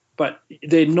 But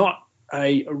they're not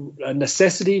a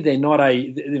necessity. They're not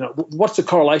what's the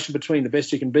correlation between the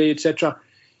best you can be, etc.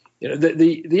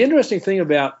 The interesting thing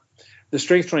about the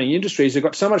strength training industry is they've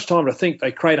got so much time to think.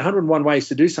 They create 101 ways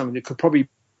to do something that could probably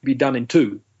be done in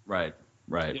 2. Right.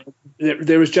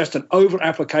 There is just an over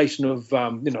application of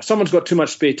someone's got too much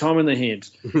spare time in their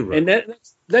hands, right. And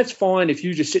that's fine if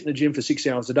you just sit in the gym for 6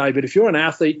 hours a day. But if you're an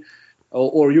athlete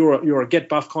or you're a get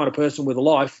buff kind of person with a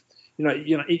life,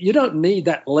 you don't need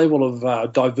that level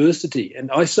of diversity.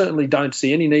 And I certainly don't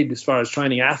see any need as far as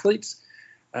training athletes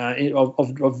of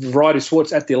a variety of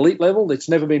sports at the elite level. It's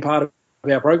never been part of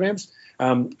our programs.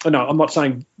 No, I'm not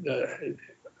saying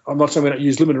we don't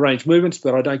use limited range movements,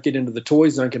 but I don't get into the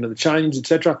toys, don't get into the chains,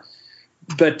 etc.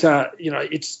 But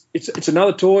it's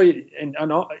another toy, and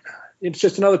it's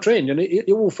just another trend, and it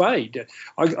will fade.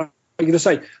 I'm going to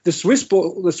say the Swiss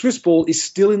ball is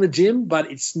still in the gym, but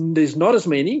there's not as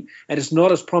many, and it's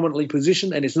not as prominently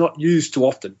positioned, and it's not used too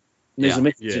often. And there's a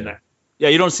message in that. Yeah,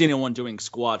 you don't see anyone doing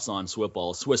squats on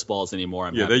Swiss balls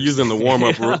anymore. They're using the warm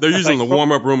up. They're using the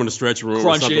warm up room and the stretch room,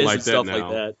 crunches or something like and that stuff now.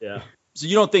 like that. Yeah. So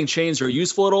you don't think chains are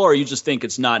useful at all, or you just think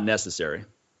it's not necessary?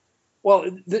 Well,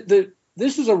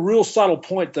 this is a real subtle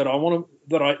point that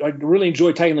I really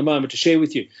enjoy taking the moment to share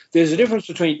with you. There's a difference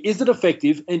between is it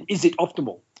effective and is it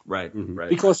optimal? Right. Mm-hmm. Right.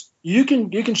 Because you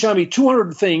can show me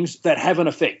 200 things that have an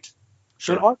effect.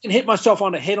 Sure. And I can hit myself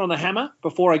on the head on the hammer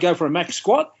before I go for a max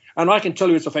squat, and I can tell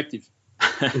you it's effective.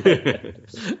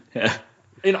 Yeah.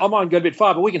 I might go a bit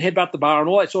far, but we can headbutt the bar and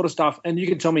all that sort of stuff, and you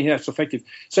can tell me how it's effective.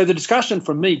 So the discussion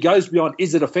from me goes beyond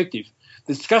is it effective.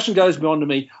 The discussion goes beyond to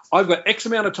me, I've got X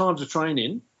amount of time to train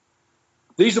in.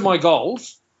 These are my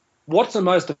goals. What's the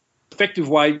most effective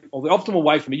way or the optimal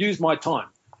way for me to use my time?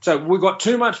 So we've got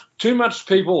too much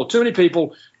people or too many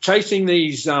people chasing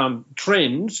these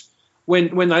trends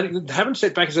when they haven't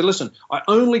set back and said, listen, I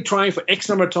only train for X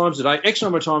number of times a day, X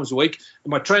number of times a week,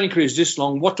 and my training career is this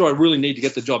long. What do I really need to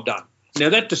get the job done? Now,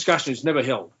 that discussion is never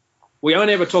held. We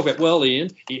only ever talk about, well, Ian,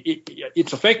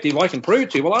 it's effective. I can prove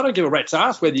it to you. Well, I don't give a rat's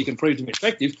ass whether you can prove to me it's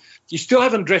effective. You still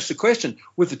haven't addressed the question.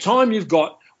 With the time you've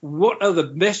got, what are the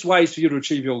best ways for you to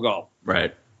achieve your goal?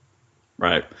 Right.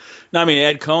 Now, I mean,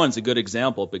 Ed Coan's a good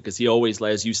example because he always,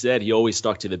 as you said, he always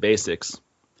stuck to the basics.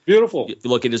 Beautiful. If you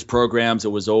look at his programs,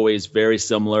 it was always very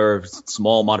similar,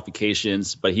 small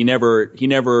modifications, but he never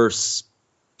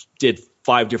did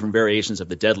 5 different variations of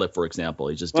the deadlift, for example.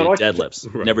 He just did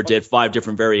deadlifts. Right. Never did 5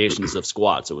 different variations of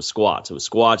squats. It was squats,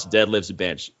 deadlifts, and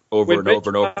bench over and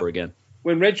over again.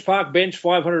 When Reg Park benched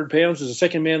 500 pounds as the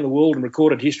second man in the world in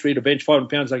recorded history to bench 500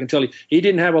 pounds, I can tell you, he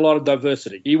didn't have a lot of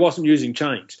diversity. He wasn't using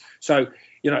chains. So,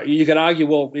 you could argue,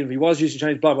 well, if he was using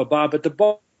chains, blah, blah, blah. But the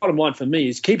bottom line for me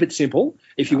is keep it simple.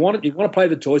 If you want to play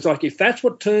the toys, like if that's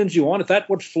what turns you on, if that's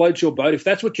what floats your boat, if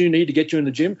that's what you need to get you in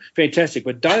the gym, fantastic.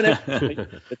 But don't have to think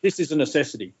that this is a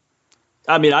necessity.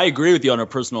 I mean, I agree with you on a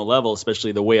personal level,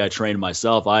 especially the way I train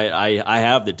myself. I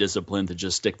have the discipline to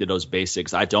just stick to those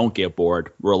basics. I don't get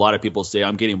bored. Where a lot of people say,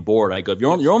 I'm getting bored. I go,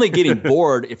 you're only getting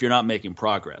bored if you're not making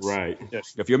progress. Right.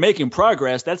 Yes. If you're making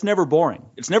progress, that's never boring.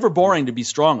 It's never boring to be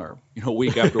stronger,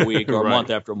 week after week or right.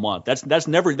 month after month.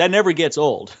 That never gets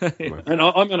old. And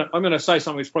I'm gonna say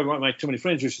something which probably won't make too many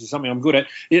friends, which is something I'm good at.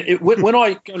 When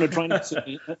I go to a training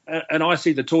facility and I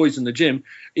see the toys in the gym,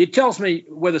 it tells me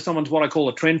whether someone's what I call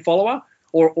a trend follower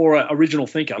or an original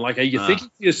thinker. Like, are you thinking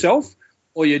for yourself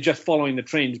or you're just following the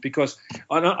trends? Because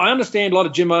I understand a lot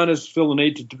of gym owners feel the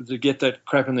need to get that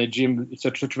crap in their gym, et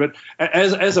cetera. But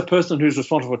as a person who's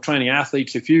responsible for training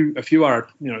athletes, if you are,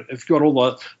 if you've got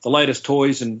all the latest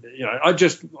toys and, I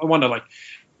wonder, like,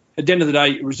 at the end of the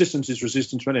day, resistance is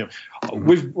resistance. But anyway,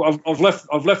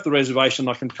 I've left the reservation.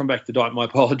 I can come back to diet. My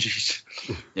apologies.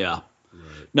 Yeah.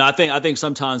 No, I think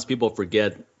sometimes people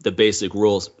forget the basic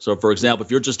rules. So, for example,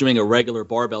 if you're just doing a regular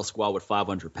barbell squat with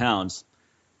 500 pounds,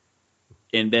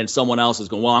 and then someone else is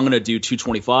going, well, I'm going to do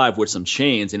 225 with some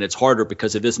chains, and it's harder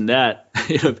because of this and that.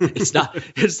 It's not.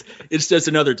 It's just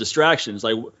another distraction. It's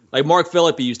like Mark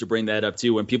Philippi used to bring that up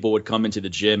too when people would come into the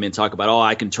gym and talk about, oh,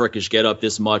 I can Turkish get up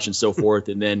this much and so forth,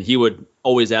 and then he would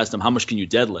always ask them, how much can you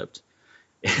deadlift?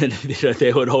 And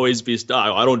they would always be,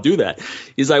 I don't do that.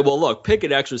 He's like, well, look, pick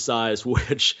an exercise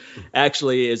which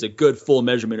actually is a good full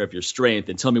measurement of your strength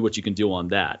and tell me what you can do on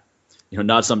that.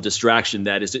 Not some distraction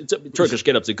that is. Turkish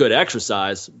get-up's a good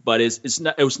exercise, but it's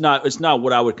not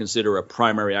what I would consider a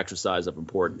primary exercise of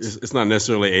importance. It's not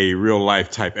necessarily a real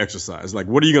life type exercise. Like,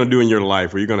 what are you going to do in your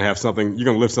life where you're going to have something, you're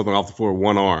going to lift something off the floor with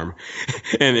one arm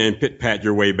and pit-pat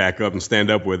your way back up and stand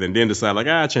up with it and then decide, like,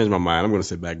 I changed my mind. I'm going to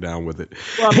sit back down with it.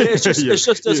 Well, I mean, it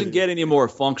just doesn't get any more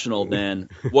functional than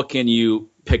what can you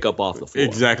pick up off the floor.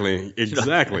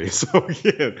 Exactly. So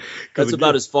yeah, that's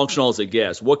about as functional as it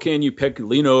gets. What can you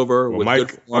lean over with Mike,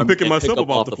 good form I'm picking and myself pick up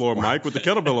off the floor, Mike, with the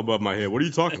kettlebell above my head. What are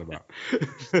you talking about?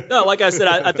 No, like I said,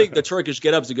 I think the Turkish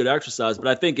get-up is a good exercise, but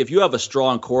I think if you have a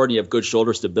strong core and you have good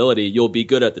shoulder stability, you'll be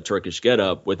good at the Turkish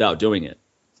get-up without doing it.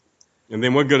 And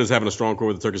then what good is having a strong core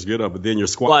with the Turkish get-up, but then your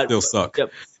squat still suck. Yeah,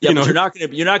 but you're not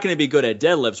going to be good at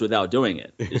deadlifts without doing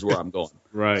it. Is where I'm going.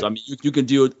 Right. So I mean, you can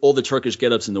do all the Turkish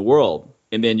get-ups in the world,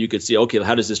 and then you could see, okay,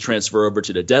 how does this transfer over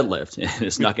to the deadlift? And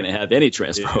it's not going to have any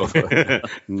transfer over.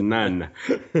 None.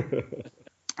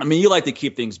 I mean, you like to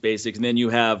keep things basic, and then you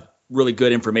have really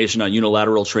good information on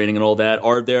unilateral training and all that.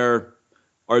 Are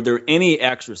there any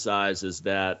exercises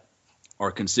that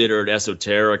are considered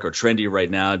esoteric or trendy right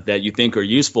now that you think are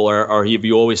useful, or have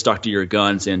you always stuck to your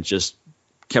guns and just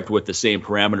kept with the same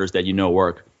parameters that you know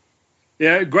work?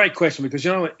 Yeah, great question, because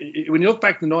when you look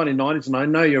back to the 1990s, and I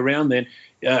know you're around then,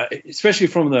 especially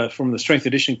from the strength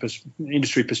conditioning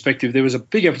industry perspective, there was a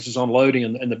big emphasis on loading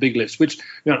and the big lifts, which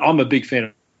I'm a big fan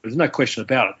of. There's no question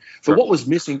about it. But what was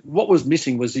missing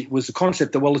was the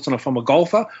concept that, well, listen, if I'm a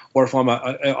golfer or if I'm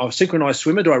a synchronized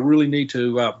swimmer, do I really need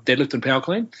to deadlift and power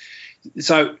clean?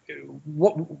 So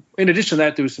in addition to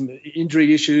that, there was some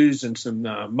injury issues and some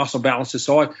muscle balances.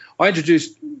 So I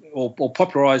introduced or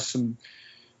popularized some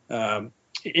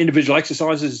individual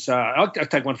exercises. I'll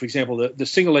take one, for example, the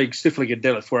single leg stiff legged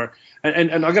deadlift,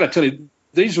 and I got to tell you,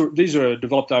 these are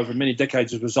developed over many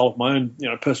decades as a result of my own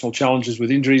personal challenges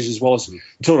with injuries, as well as the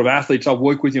sort of athletes I've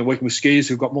worked with, working with skiers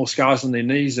who've got more scars on their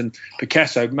knees than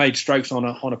Picasso made strokes on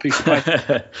a piece of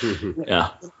paper. Yeah.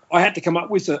 I had to come up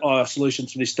with a solution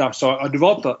to this stuff. So I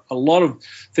developed a lot of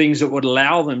things that would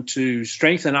allow them to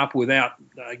strengthen up without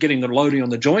getting the loading on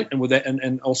the joint,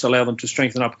 and also allow them to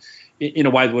strengthen up in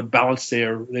a way that would balance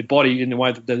their body in the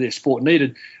way that their sport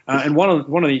needed. And one of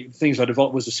the things I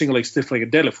developed was a single leg stiff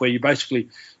legged deadlift, where you basically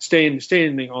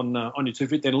standing on your 2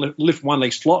 feet, then lift one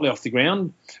leg slightly off the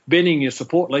ground, bending your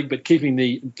support leg, but keeping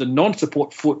the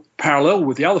non-support foot parallel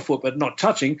with the other foot, but not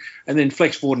touching, and then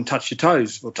flex forward and touch your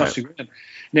toes or touch the ground.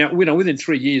 Now, within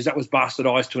 3 years, that was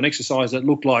bastardized to an exercise that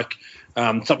looked like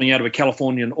something out of a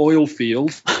Californian oil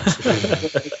field.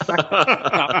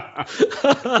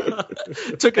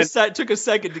 Took a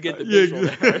second to get the visual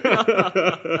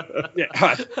there.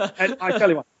 Yeah, and I tell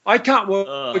you what, I can't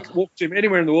walk gym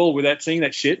anywhere in the world without seeing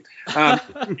that shit.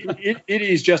 It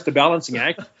is just a balancing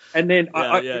act. And then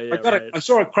I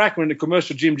saw a cracker in the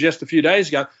commercial gym just a few days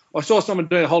ago. I saw someone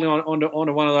holding onto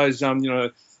one of those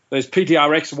those PTR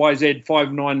XYZ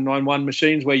 5991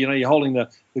 machines where you're holding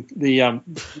the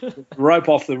rope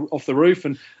off the roof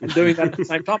and doing that at the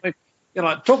same time.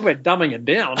 Talk about dumbing it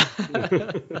down.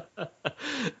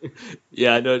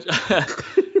 Yeah, no,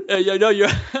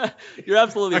 you're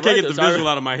absolutely right. I can't get the visual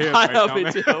out of my head. I know,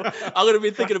 me too. I'm going to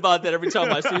be thinking about that every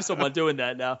time I see someone doing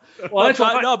that now. Well,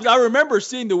 I remember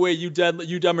seeing the way you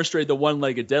demonstrate the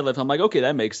one-legged deadlift. I'm like, okay,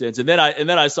 that makes sense. And then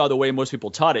I saw the way most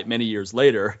people taught it many years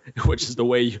later, which is the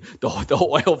way the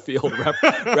oil field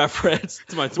reference,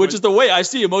 which is the way I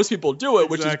see most people do it,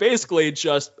 which is basically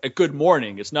just a good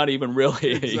morning. It's not even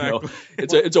really,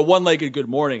 it's a one-legged good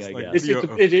morning, I guess.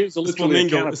 It is a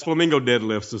it's flamingo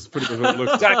deadlifts. It's pretty much what it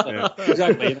looks like.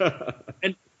 Exactly.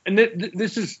 And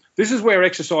this is where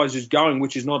exercise is going,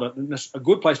 which is not a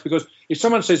good place, because if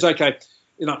someone says, okay,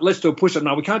 let's do a push-up.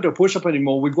 No, we can't do a push-up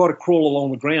anymore. We've got to crawl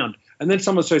along the ground. And then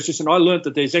someone says, listen, I learned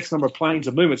that there's X number of planes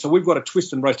of movement, so we've got to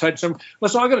twist and rotate. So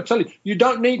listen, I've got to tell you, you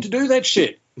don't need to do that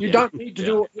shit. You don't need to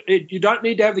do it. You don't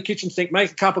need to have the kitchen sink,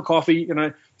 make a cup of coffee,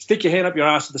 stick your hand up your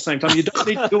ass at the same time. You don't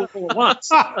need to do it all at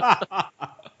once.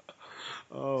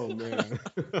 Oh man,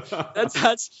 that's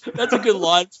a good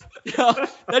line.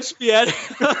 That should be added.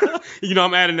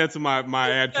 I'm adding that to my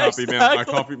ad copy, man.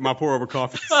 My pour over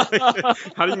coffee.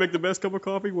 How do you make the best cup of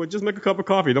coffee? Well, just make a cup of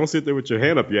coffee. Don't sit there with your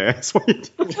hand up your ass.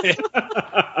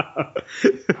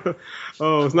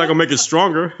 Oh, it's not gonna make it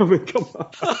stronger. I mean, come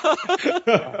on.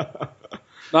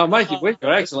 No, make it weaker,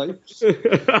 actually.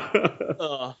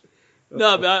 No,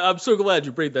 but I'm so glad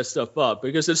you bring that stuff up,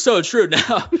 because it's so true.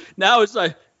 Now it's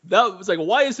like. That was like,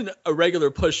 why isn't a regular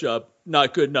push-up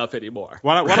not good enough anymore?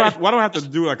 Why do I have to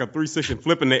do like a 360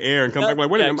 flip in the air and come back?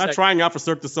 Like, wait a minute, am I trying out for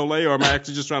Cirque du Soleil, or am I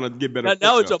actually just trying to get better?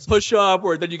 Now it's a push-up,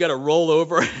 or then you got to roll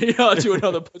over, do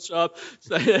another push-up.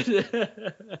 So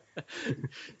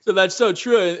that's so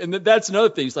true, and that's another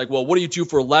thing. It's like, well, what do you do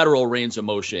for lateral range of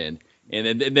motion?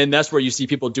 And then that's where you see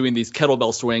people doing these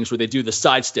kettlebell swings where they do the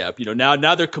side step.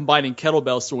 Now they're combining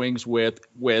kettlebell swings with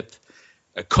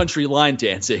a country line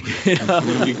dancing.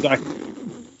 Exactly.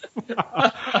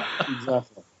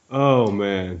 Oh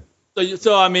man.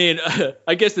 So I mean,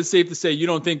 I guess it's safe to say you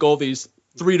don't think all these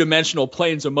three-dimensional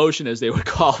planes of motion, as they would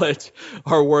call it,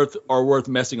 are worth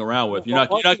messing around with. You're not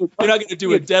going to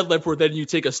do a deadlift where then you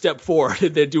take a step forward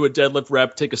and then do a deadlift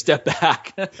rep, take a step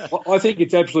back. I think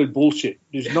it's absolute bullshit.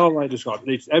 There's no way to describe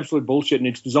it. It's absolute bullshit, and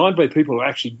it's designed by people who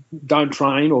actually don't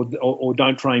train or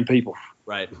don't train people.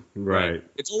 Right.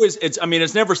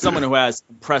 It's never someone who has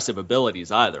impressive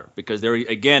abilities either, because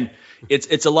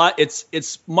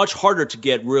it's much harder to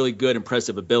get really good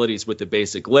impressive abilities with the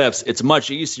basic lifts. It's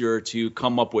much easier to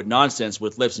come up with nonsense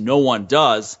with lifts no one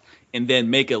does and then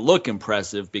make it look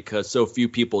impressive because so few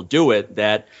people do it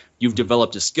that you've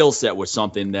developed a skill set with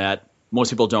something that most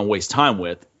people don't waste time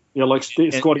with. Yeah, like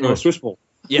squatting on a Swiss ball.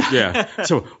 Yeah.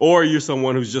 So, or you're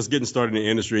someone who's just getting started in the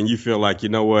industry and you feel like, you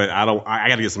know what, I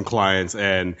got to get some clients,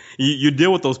 and you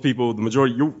deal with those people. The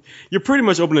majority, you're pretty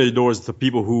much opening the doors to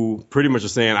people who pretty much are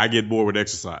saying, I get bored with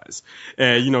exercise.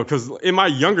 And, because in my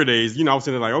younger days, I was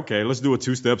saying like, okay, let's do a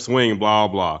 2-step swing, blah,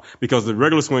 blah, because the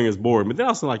regular swing is boring. But then I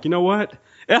was like, you know what?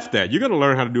 F that. You're going to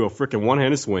learn how to do a freaking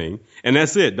one-handed swing, and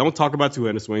that's it. Don't talk about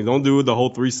two-handed swings. Don't do the whole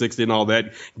 360 and all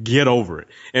that. Get over it.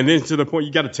 And then to the point,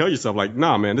 you got to tell yourself, like,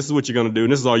 nah, man, this is what you're going to do,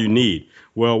 and this is all you need.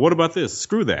 Well, what about this?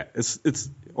 Screw that. It's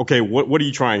okay, what are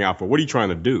you trying out for? What are you trying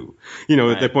to do?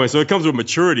 At that point. So it comes with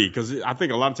maturity, because I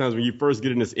think a lot of times when you first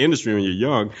get in this industry when you're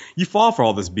young, you fall for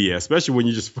all this BS, especially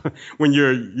when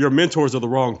your mentors are the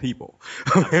wrong people.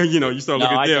 You start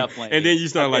looking at them, and then you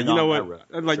start like, you know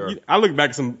what? Like sure. I look back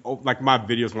at some like my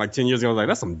videos from like 10 years ago, I was like,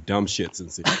 that's some dumb shit,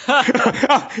 sincere.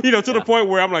 To the point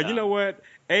where I'm like, you know what?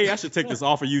 I should take this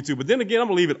off of YouTube. But then again, I'm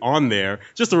going to leave it on there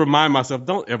just to remind myself,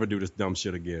 don't ever do this dumb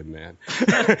shit again, man.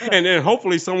 And then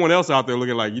hopefully someone else out there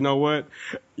looking like, you know what?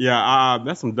 Yeah,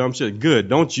 that's some dumb shit. Good.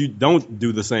 Don't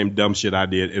do the same dumb shit I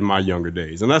did in my younger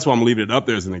days. And that's why I'm leaving it up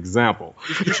there as an example.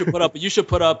 You should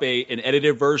put up an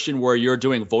edited version where you're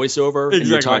doing voiceover. Exactly. And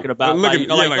you're talking about like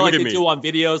they do on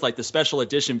videos, like the special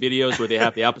edition videos where they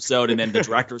have the episode and then the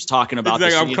director's talking about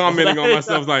exactly. I'm commenting on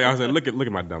myself. Like I was like, look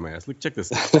at my dumb ass. Look, check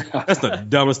this out. That's the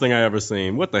dumbest thing I ever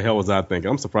seen. What the hell was I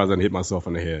thinking? I'm surprised I didn't hit myself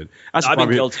in the head. I've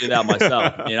been guilty of that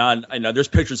myself. I know there's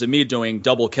pictures of me doing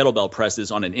double kettlebell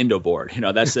presses on an Indo board.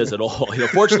 That says it all.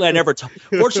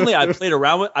 Fortunately, I played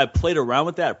around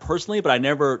with that personally, but I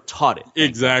never taught it.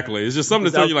 Exactly. It's just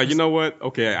something to tell you, like, you know what?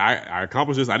 Okay, I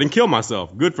accomplished this. I didn't kill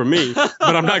myself. Good for me. But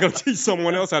I'm not going to teach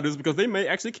someone else how to do this because they may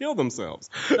actually kill themselves.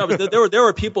 No, but there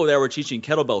were people that were teaching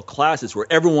kettlebell classes where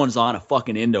everyone's on a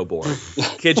fucking Indo board.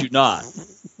 Kid you not.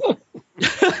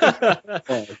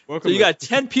 So you got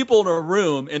 10 people in a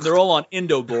room and they're all on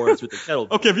Indo boards with the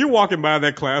kettlebell. Okay, if you're walking by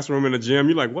that classroom in a gym,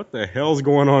 you're like, what the hell's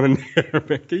going on in there,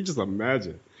 man? Can you just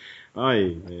imagine?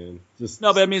 Man.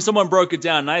 No, but someone broke it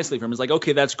down nicely for him. It's like,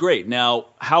 okay, that's great. Now,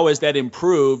 how has that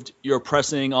improved your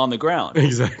pressing on the ground?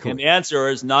 Exactly. And the answer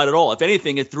is not at all. If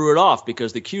anything, it threw it off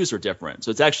because the cues are different.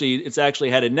 So it's actually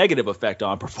had a negative effect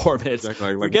on performance.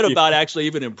 Exactly. Forget about actually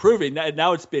even improving.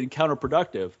 Now it's been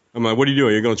counterproductive. I'm like, what are you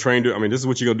doing? You're going to train? This is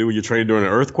what you're going to do when you're training during an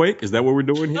earthquake? Is that what we're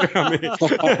doing here?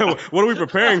 What are we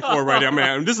preparing for right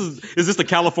now? Is this the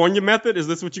California method? Is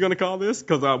this what you're going to call this?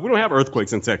 Because we don't have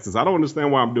earthquakes in Texas. I don't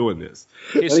understand why I'm doing this.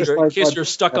 In case you're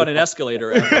stuck on an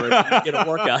escalator after you get a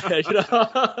workout.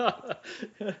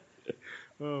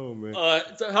 Oh, man.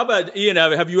 So how about, Ian,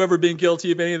 have you ever been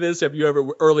guilty of any of this? Have you ever,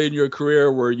 early in your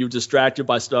career, were you distracted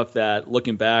by stuff that,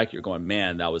 looking back, you're going,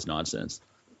 man, that was nonsense?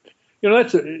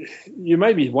 You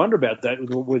made me wonder about that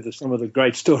with some of the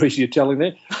great stories you're telling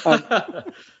there.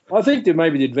 I think that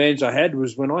maybe the advantage I had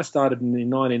was when I started in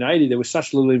 1980, there was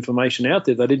such little information out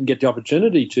there that I didn't get the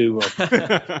opportunity to.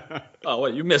 Oh,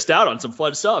 well, you missed out on some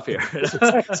fun stuff here.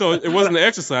 So it wasn't the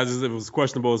exercises that was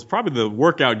questionable. It was probably the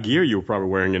workout gear you were probably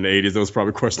wearing in the 80s that was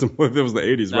probably questionable. If it was the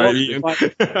 80s, right, Ian?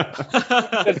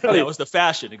 That was the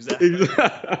fashion, exactly.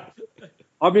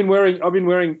 I've been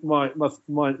wearing my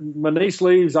knee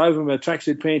sleeves over my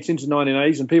tracksuit pants since the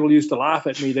 1980s, and people used to laugh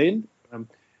at me then.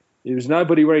 There was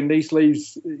nobody wearing knee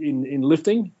sleeves in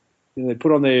lifting. They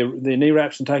put on their knee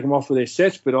wraps and take them off for their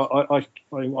sets, but I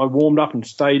warmed up and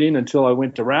stayed in until I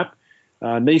went to wrap.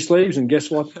 Knee sleeves, and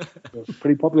guess what? It's a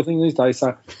pretty popular thing these days.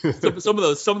 So some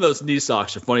of those knee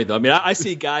socks are funny though. I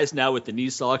see guys now with the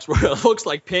knee socks where it looks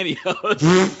like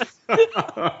pantyhose.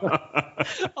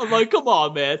 I'm like, come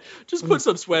on, man, just put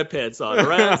some sweatpants on,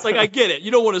 right? It's like, I get it.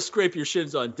 You don't want to scrape your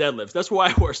shins on deadlifts. That's why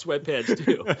I wear sweatpants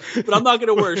too. But I'm not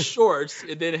going to wear shorts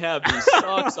and then have these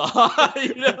socks on.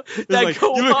 That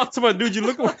go off. Somebody, dude, you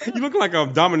look like a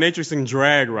dominatrix in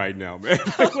drag right now, man.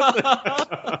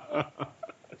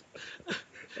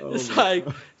 It's like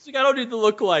I don't need to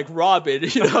look like Robin,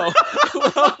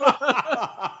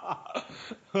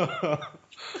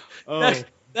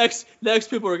 next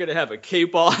people are going to have a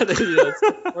cape on.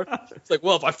 It's like,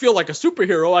 well, if I feel like a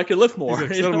superhero, I can lift more.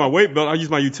 Like, instead of my weight belt, I use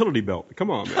my utility belt. Come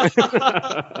on, man.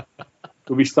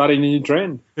 We'll be starting a new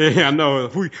trend. Yeah, I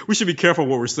know. We should be careful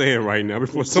what we're saying right now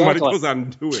before somebody goes out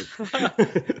and do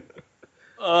it.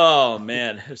 Oh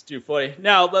man, it's too funny.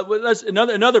 Now, that's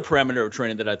another parameter of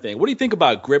training that I think. What do you think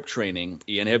about grip training,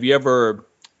 Ian?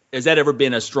 Has that ever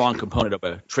been a strong component of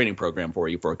a training program for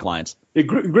you, for clients? Yeah,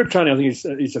 grip training, I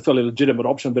think, is a fairly legitimate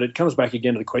option, but it comes back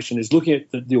again to the question is looking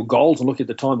at your goals and looking at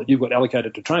the time that you've got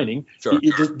allocated to training. Sure.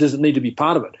 Does it need to be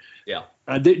part of it? Yeah.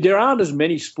 There aren't as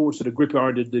many sports that are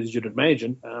grip-oriented as you'd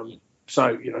imagine.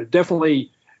 So, definitely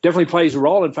plays a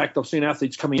role. In fact, I've seen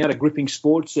athletes coming out of gripping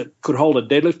sports that could hold a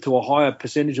deadlift to a higher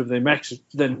percentage of their max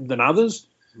than others.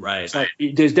 Right. So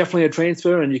there's definitely a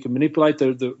transfer, and you can manipulate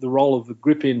the role of the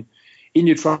grip in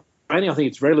your training. I think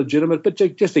it's very legitimate, but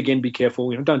just again, be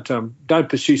careful. Don't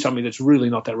pursue something that's really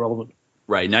not that relevant.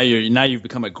 Right. Now you've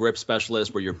become a grip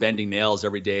specialist where you're bending nails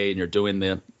every day and you're doing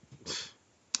the.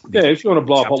 Yeah, if you want to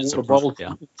blow up hot water bottle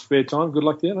in spare time, good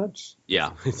luck there.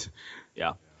 Yeah.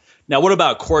 Yeah. Now, what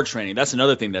about core training? That's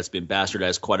another thing that's been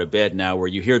bastardized quite a bit now, where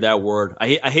you hear that word.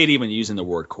 I hate even using the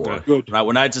word core. Right?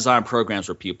 When I design programs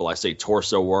for people, I say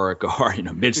torso work or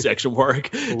midsection work.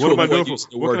 What am I doing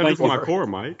for my core,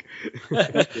 Mike?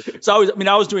 So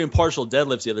I was doing partial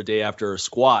deadlifts the other day after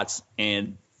squats,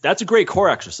 and that's a great core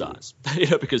exercise,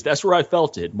 because that's where I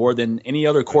felt it more than any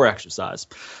other core exercise.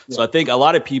 Yeah. So I think a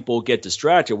lot of people get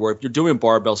distracted where if you're doing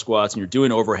barbell squats and you're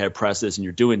doing overhead presses and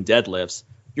you're doing deadlifts,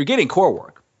 you're getting core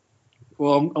work.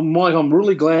 Well, Mike, I'm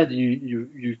really glad that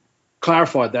you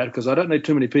clarified that, because I don't know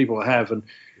too many people that have, and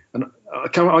I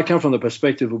come from the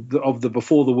perspective of the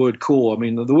before the word core. I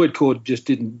mean, the word core just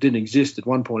didn't exist at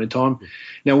one point in time.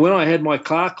 Now, when I had my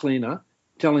car cleaner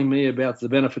telling me about the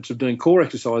benefits of doing core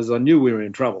exercises, I knew we were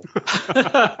in trouble.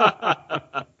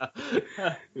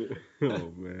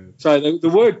 Oh man! So the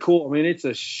word core, I mean, it's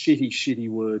a shitty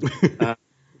word.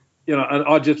 And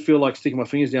I just feel like sticking my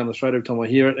fingers down the throat every time I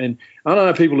hear it. And I don't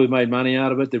know people who've made money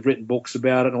out of it. They've written books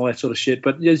about it and all that sort of shit.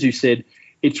 But as you said,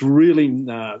 it's really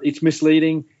it's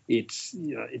misleading. It's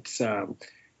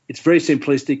very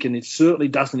simplistic, and it certainly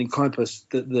doesn't encompass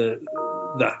the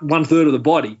 1/3 of the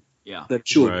body that it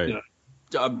should. Right.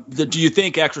 Do you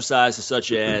think exercises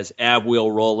such as ab wheel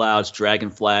rollouts, dragon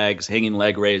flags, hanging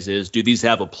leg raises, do these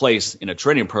have a place in a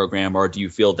training program, or do you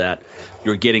feel that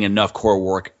you're getting enough core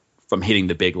work from hitting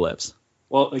the big lifts?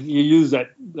 Well, you use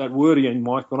that word again,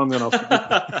 Mike, but I'm going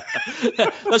to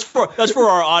that's for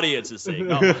our audience's sake.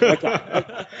 No.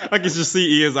 Okay. I can just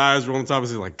see Ian's eyes rolling top.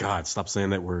 He's like, God, stop saying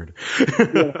that word.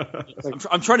 Yeah.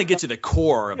 I'm trying to get to the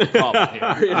core of the problem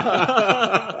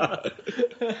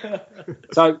here.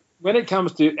 So when it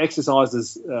comes to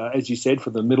exercises, as you said,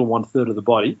 for the middle 1/3 of the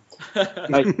body,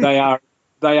 they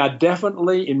are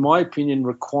definitely, in my opinion,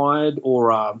 required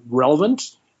or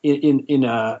relevant in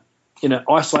an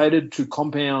isolated to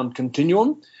compound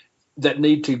continuum that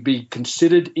need to be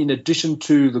considered in addition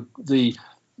to the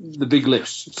big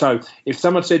lifts. So if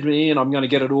someone said to me, Ian, I'm going to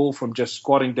get it all from just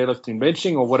squatting, deadlifting,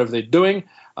 benching, or whatever they're doing,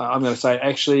 I'm going to say,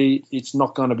 actually, it's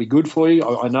not going to be good for you.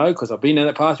 I know, because I've been down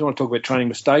that path. You want to talk about training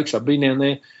mistakes? I've been down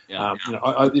there. Yeah.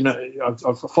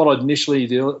 I've followed initially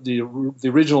the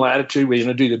original attitude where you're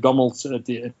going to do the abdominals at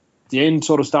the end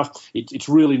sort of stuff. It's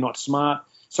really not smart.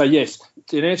 So, yes,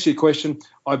 to answer your question,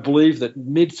 I believe that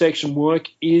midsection work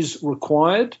is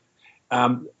required.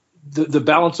 The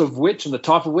balance of which and the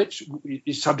type of which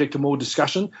is subject to more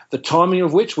discussion. The timing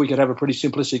of which we could have a pretty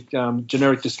simplistic,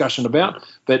 generic discussion about.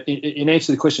 But in answer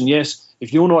to the question, yes,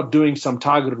 if you're not doing some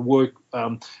targeted work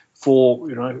for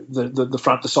the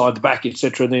front, the side, the back,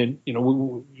 etc., then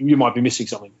you might be missing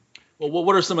something. Well,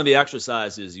 what are some of the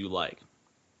exercises you like?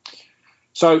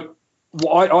 So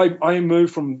I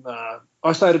moved from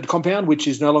isolated compound, which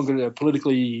is no longer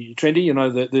politically trendy.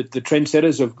 The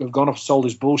trendsetters have gone off and sold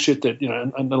this bullshit that,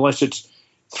 and unless it's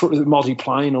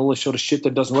multi-plane, all this sort of shit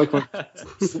that doesn't work.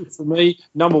 For me,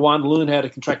 number one, learn how to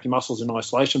contract your muscles in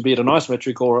isolation, be it an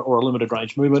isometric or a limited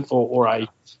range movement or a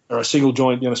single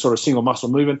joint, sort of single muscle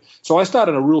movement. So I start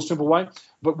in a real simple way.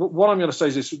 But what I'm going to say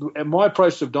is this: my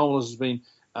approach to abdominals has been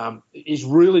is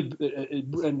really,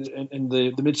 and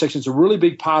the midsection is a really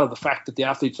big part of the fact that the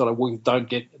athletes that I work with don't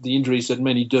get the injuries that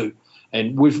many do.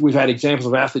 And we've had examples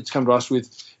of athletes come to us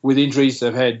with injuries.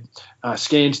 They've had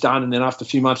scans done, and then after a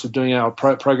few months of doing our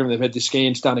program, they've had the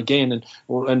scans done again.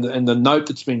 And the note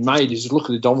that's been made is look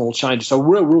at the abdominal changes. So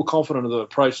we're real confident of the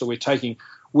approach that we're taking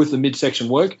with the midsection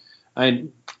work.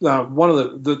 And one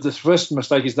of the first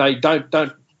mistake is they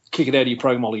don't kick it out of your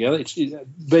program altogether. It's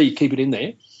B, keep it in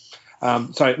there.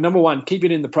 So number one, keep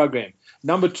it in the program.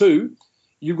 Number two,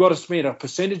 you've got to spend a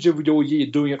percentage of your year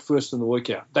doing it first in the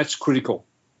workout. That's critical.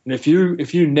 And if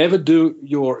you never do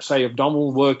your, say,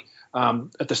 abdominal work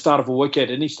at the start of a workout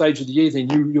at any stage of the year,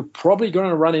 then you're probably going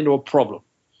to run into a problem.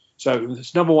 So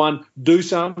it's number one, do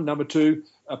some. Number two,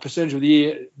 a percentage of the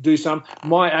year, do some.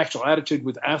 My actual attitude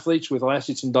with athletes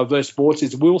in diverse sports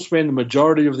is we'll spend the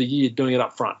majority of the year doing it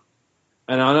up front.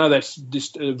 And I know that's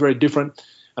just very different.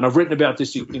 And I've written about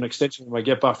this in extension in my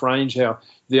Get Buff range, how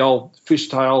the old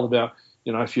fishtail about,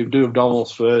 if you do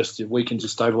abdominals first, it weakens your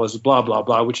stabilizers, blah, blah,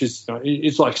 blah, which is,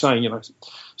 it's like saying,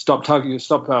 stop choking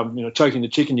the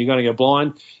chicken, you're going to go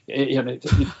blind.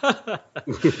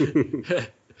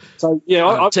 So,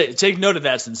 yeah. Take note of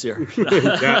that, Sincere.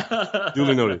 Yeah,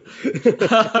 duly noted.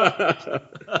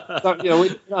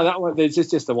 That one, there's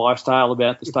just a lifestyle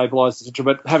about the stabilizers,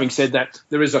 etc. But having said that,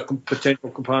 there is a potential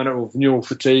component of neural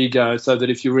fatigue, so that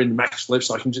if you're in max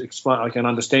lifts, I can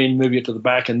understand, move it to the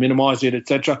back and minimize it,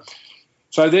 etc.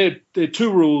 So there are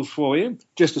two rules for you.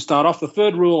 Just to start off, the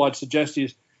third rule I'd suggest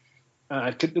is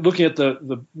looking at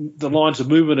the lines of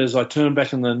movement as I turned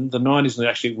back in the 90s, and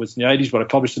actually it was in the 80s, but I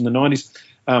published in the 90s,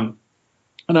 and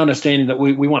understanding that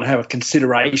we want to have a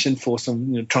consideration for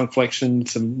some trunk flexion,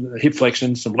 some hip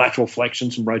flexion, some lateral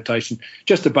flexion, some rotation,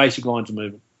 just the basic lines of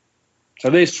movement. So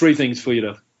there's three things for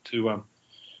you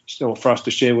for us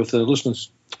to share with the listeners.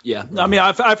 Yeah, I mean,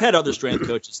 I've had other strength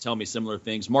coaches tell me similar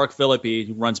things. Mark Philippi,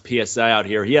 who runs PSI out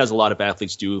here, he has a lot of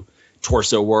athletes do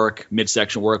torso work,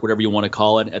 midsection work, whatever you want to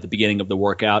call it, at the beginning of the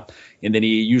workout, and then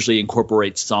he usually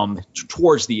incorporates some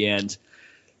towards the end.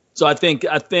 So I think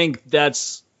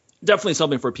that's definitely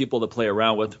something for people to play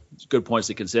around with. It's good points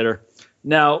to consider.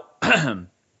 Now,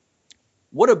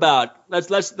 what about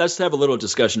let's have a little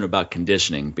discussion about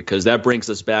conditioning, because that brings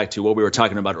us back to what we were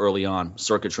talking about early on,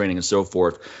 circuit training and so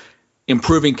forth.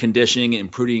 Improving conditioning,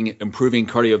 improving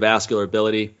cardiovascular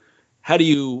ability. How do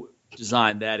you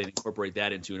design that and incorporate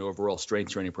that into an overall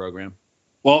strength training program?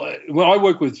 Well, I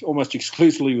work with almost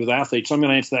exclusively with athletes, so I'm going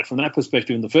to answer that from that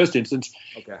perspective in the first instance.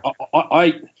 Okay.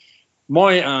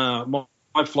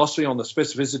 My philosophy on the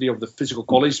specificity of the physical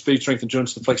qualities, speed, strength,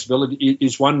 endurance, and flexibility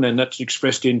is one, and that's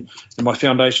expressed in my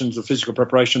Foundations of Physical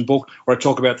Preparation book, where I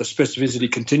talk about the specificity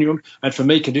continuum. And for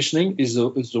me, conditioning is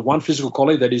the one physical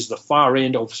quality that is the far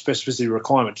end of specificity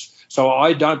requirements. So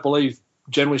I don't believe,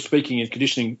 generally speaking, in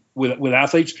conditioning with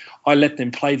athletes. I let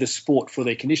them play the sport for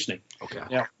their conditioning. Okay.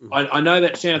 Now, I know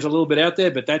that sounds a little bit out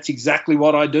there, but that's exactly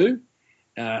what I do.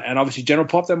 And obviously, general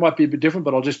pop, that might be a bit different,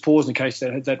 but I'll just pause in case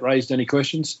that raised any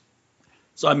questions.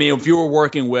 So, I mean, if you were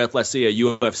working with, let's say, a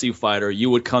UFC fighter, you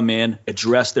would come in,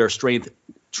 address their strength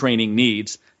training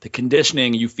needs. The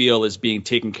conditioning you feel is being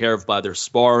taken care of by their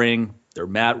sparring, their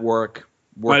mat work,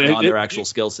 working on their actual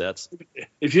skill sets.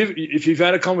 If you've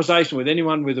had a conversation with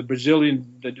anyone with a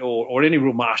Brazilian or any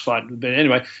real martial art, but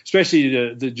anyway,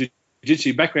 especially the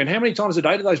jiu-jitsu background, how many times a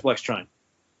day do those blokes train?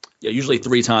 Yeah, usually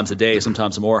 3 times a day,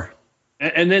 sometimes more.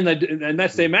 And then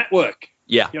that's their mat work.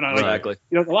 Yeah, exactly.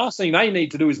 The last thing they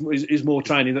need to do is more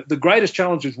training. The greatest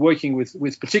challenge with working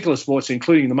with particular sports,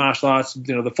 including the martial arts,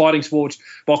 the fighting sports,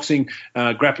 boxing,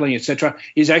 grappling, etc.,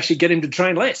 is actually get him to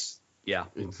train less. Yeah,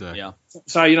 exactly. Yeah.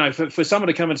 So, for someone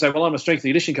to come and say, well, I'm a strength and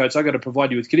conditioning coach, I've got to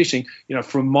provide you with conditioning,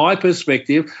 from my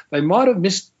perspective, they might have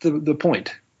missed the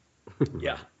point.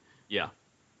 Yeah. Yeah.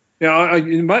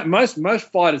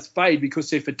 Most fighters fade because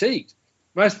they're fatigued.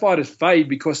 Most fighters fade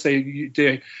because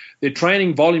their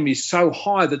training volume is so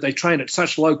high that they train at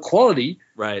such low quality,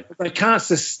 right, that they can't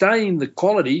sustain the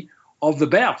quality of the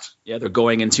bout. Yeah, they're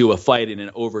going into a fight in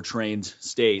an overtrained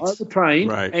state. Overtrained,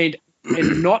 right,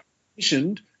 and not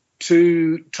conditioned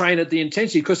to train at the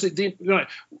intensity, because the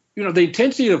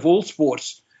intensity of all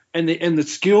sports and the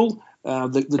skill,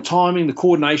 the timing, the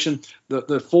coordination,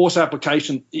 the force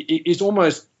application is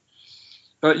almost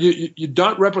you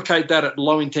don't replicate that at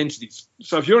low intensities.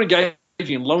 So if you're engaging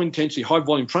in low intensity, high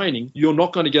volume training, you're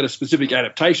not going to get a specific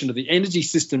adaptation to the energy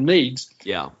system needs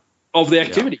of the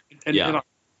activity. Yeah. And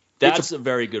that's a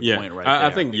very good point right there. I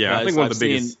think one of the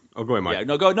biggest. Go ahead, Mike.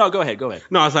 Yeah, go ahead.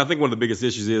 No, I think one of the biggest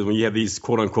issues is when you have these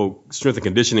quote unquote strength and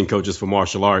conditioning coaches for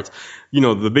martial arts.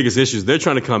 The biggest issues, they're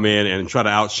trying to come in and try to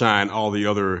outshine all the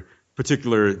other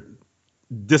particular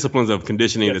disciplines of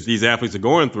conditioning that these athletes are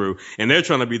going through, and they're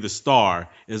trying to be the star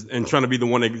and trying to be the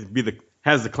one that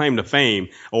has the claim to fame.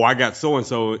 Oh, I got so and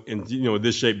so in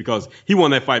this shape because he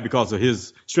won that fight because of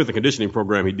his strength and conditioning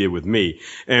program he did with me.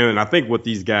 And I think what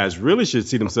these guys really should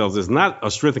see themselves as not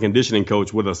a strength and conditioning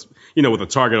coach with a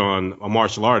target on a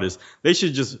martial artist. They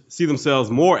should just see themselves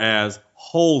more as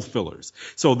hole fillers.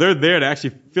 So they're there to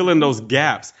actually fill in those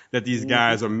gaps that these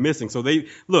guys are missing. So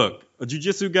a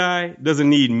jiu-jitsu guy doesn't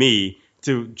need me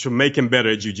to make him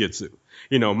better at jiu-jitsu.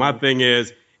 My thing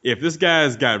is, if this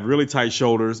guy's got really tight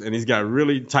shoulders and he's got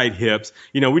really tight hips,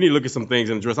 we need to look at some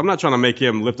things in the dress. I'm not trying to make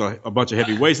him lift a bunch of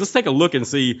heavy weights. Let's take a look and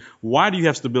see, why do you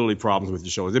have stability problems with your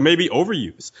shoulders? It may be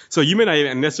overuse. So you may not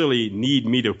even necessarily need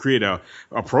me to create a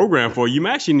program for you. You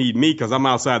may actually need me, because I'm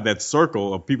outside that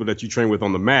circle of people that you train with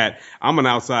on the mat. I'm on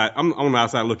the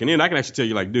outside looking in. I can actually tell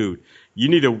you, like, dude, you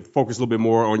need to focus a little bit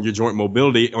more on your joint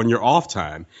mobility on your off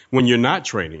time when you're not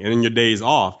training and in your days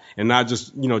off, and not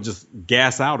just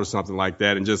gas out or something like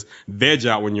that and just veg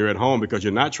out when you're at home because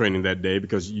you're not training that day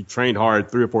because you trained hard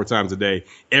 3 or 4 times a day,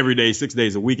 every day, 6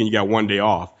 days a week, and you got one day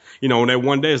off. On that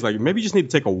one day, it's like, maybe you just need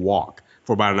to take a walk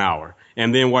for about an hour.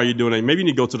 And then while you're doing it, maybe you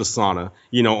need to go to the sauna,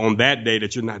 on that day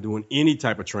that you're not doing any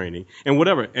type of training and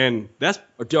whatever. And that's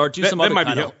or do some other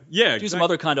kind of do some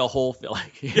other kind of whole feeling.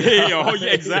 Yeah,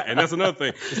 exactly. And that's another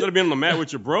thing. Instead of being on the mat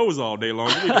with your bros all day long,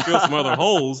 you need to fill some other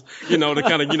holes, to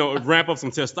kind of ramp up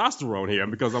some testosterone here,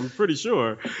 because I'm pretty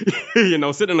sure, sitting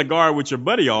in the guard with your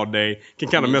buddy all day can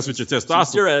kind of mess with your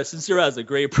testosterone. Sincere has a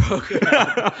great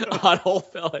program on hole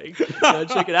filling.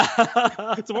 Check it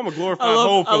out. So I'm a glorified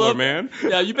hole filler, man.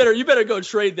 Yeah, you better go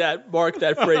trade mark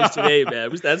that phrase today,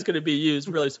 man. That's going to be used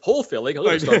really. Hole filling. I'm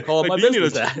going to start calling my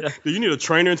business that. Do you need a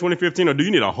trainer in 2015, or do you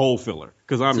need a hole filler?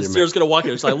 Because I'm Sincere's going to walk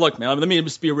in. It's like, look, man, let me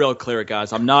just be real clear,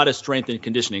 guys. I'm not a strength and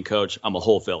conditioning coach. I'm a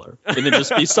hole filler. And then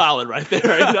just be solid right there.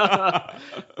 Right? I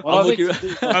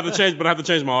have to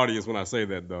change my audience when I say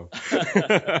that, though.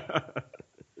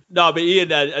 No, but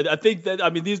Ian, I think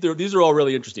that these are all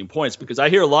really interesting points, because I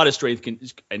hear a lot of strength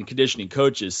and conditioning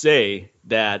coaches say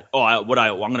that I'm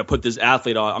going to put this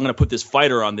athlete on, I'm going to put this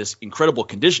fighter on this incredible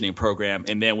conditioning program,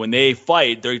 and then when they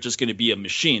fight, they're just going to be a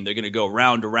machine. They're going to go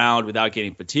round to round without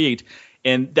getting fatigued,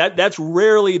 and that's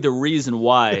rarely the reason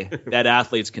why that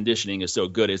athlete's conditioning is so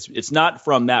good. It's not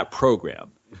from that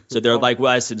program. So they're like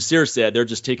what I Sincere said, they're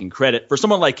just taking credit for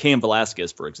someone like Cain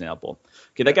Velasquez, for example.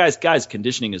 Okay, that guy's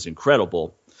conditioning is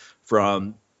incredible.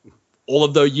 From all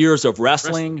of the years of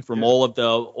wrestling, from all of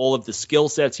the skill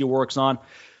sets he works on.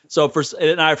 So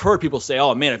and I've heard people say,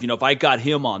 "Oh man, if I got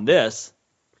him on this,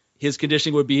 his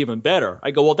conditioning would be even better."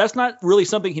 I go, "Well, that's not really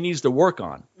something he needs to work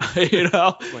on."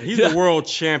 Well, he's the world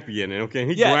champion, okay?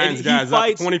 He grinds guys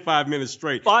up 25 minutes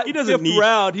straight. He doesn't need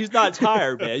round. He's not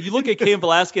tired, man. You look at Cain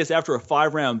Velasquez after a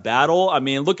 5-round battle. I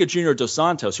mean, look at Junior Dos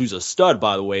Santos, who's a stud,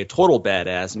 by the way, total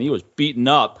badass, and he was beaten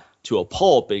up to a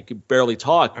pulp. He could barely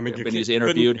talk when he was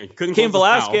interviewed. Cain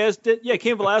Velasquez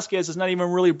is not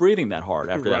even really breathing that hard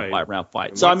after that 5-round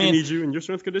fight. So he needs you in your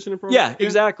strength conditioning program? Yeah,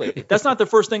 exactly. That's not the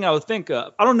first thing I would think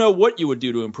of. I don't know what you would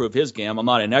do to improve his game. I'm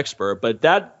not an expert, but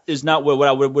that is not what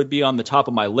I would be on the top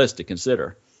of my list to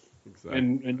consider. Exactly.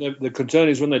 And the concern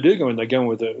is when they do go in, they go in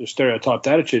with a stereotyped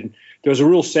attitude. There was a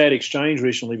real sad exchange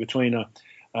recently between a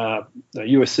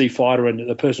UFC fighter and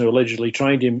the person who allegedly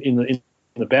trained him in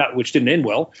the bout, which didn't end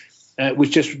well.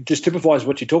 Which just typifies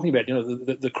what you're talking about,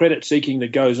 the credit seeking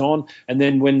that goes on, and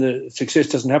then when the success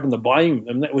doesn't happen, the blame,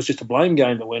 and that was just a blame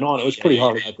game that went on. It was pretty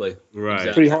hard. Exactly.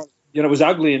 Right. Pretty hard. It was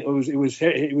ugly, and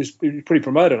it was pretty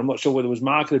promoted. I'm not sure whether it was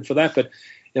marketed for that, but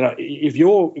if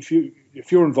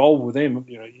you're involved with them,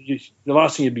 the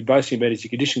last thing you'd be boasting about is your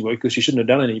conditioning work, because you shouldn't have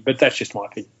done any. But that's just my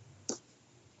opinion.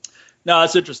 No,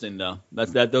 that's interesting though.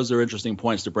 Those are interesting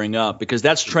points to bring up, because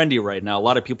that's trendy right now. A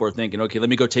lot of people are thinking, okay, let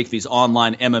me go take these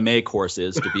online MMA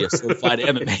courses to be a certified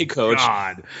MMA coach.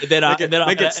 God. And then I'm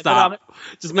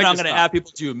going to have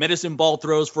people do medicine ball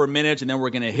throws for a minute, and then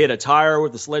we're going to hit a tire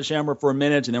with a sledgehammer for a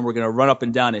minute, and then we're going to run up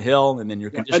and down a hill, and then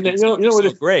your conditioning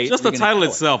is great. Just the title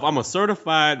itself, I'm a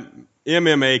certified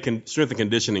MMA strength and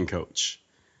conditioning coach.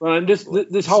 Well, and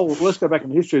this whole, let's go back in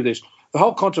the history of this. The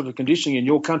whole concept of conditioning in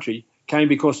your country came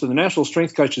because the National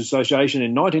Strength Coaches Association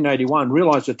in 1981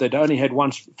 realised that they'd only had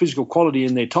one physical quality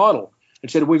in their title, and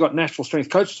said, "We've got National Strength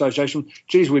Coaches Association.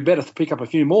 Geez, we better pick up a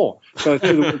few more." So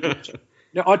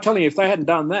now, I tell you, if they hadn't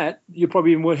done that, you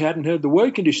probably even hadn't heard the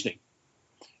word conditioning.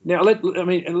 Now,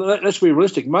 let's be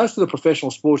realistic. Most of the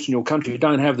professional sports in your country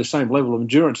don't have the same level of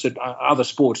endurance that other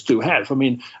sports do have. I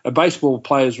mean, a baseball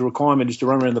player's requirement is to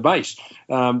run around the base.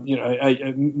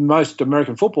 Most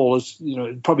American footballers,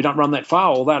 probably don't run that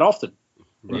far or that often.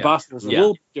 Yeah. Basketball's a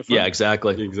little different. Yeah,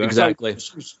 exactly. So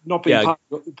it's not been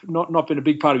not been a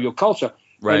big part of your culture,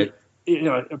 right? And,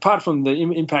 apart from the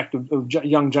impact of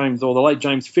young James or the late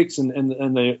James Fix and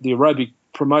the aerobic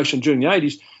promotion during the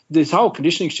 80s, this whole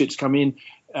conditioning shit's come in.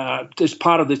 As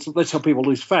part of this, let's help people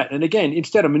lose fat. And again,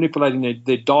 instead of manipulating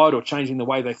their diet or changing the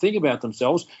way they think about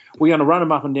themselves, we're going to run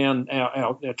them up and down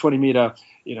our 20-meter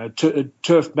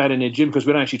turf mat in their gym, because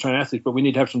we don't actually train athletes, but we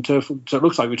need to have some turf so it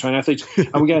looks like we train athletes.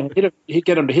 And we're going to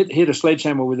get them to hit a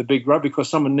sledgehammer with a big rub because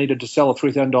someone needed to sell a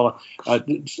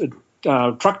 $3,000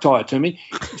 truck tire to me.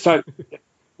 So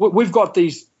we've got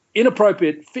these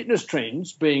inappropriate fitness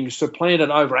trends being supplanted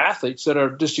over athletes that are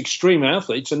just extreme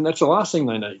athletes, and that's the last thing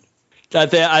they need.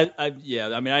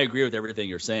 I agree with everything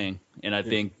you're saying, and I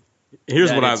think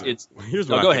here's what I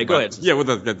go ahead. Yeah, with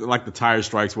the tire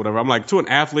strikes, whatever. I'm like, to an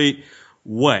athlete,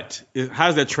 how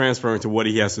does that transfer into what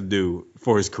he has to do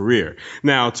for his career?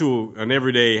 Now, to an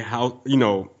everyday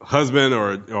husband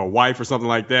or wife or something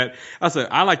like that, I said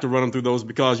I like to run them through those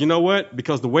because you know what?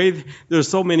 Because the way there's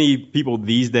so many people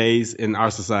these days in our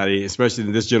society, especially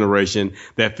in this generation,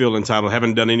 that feel entitled,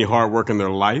 haven't done any hard work in their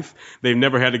life. They've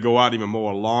never had to go out even mow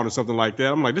a lawn or something like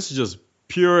that. I'm like, this is just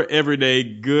pure, everyday,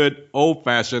 good,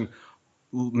 old-fashioned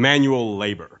manual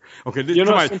labor. Okay,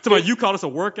 you call this a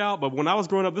workout, but when I was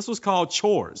growing up, this was called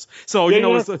chores. So when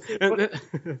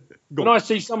I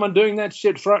see someone doing that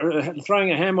shit,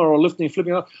 throwing a hammer or lifting,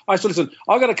 flipping up, I said, listen,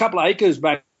 I've got a couple of acres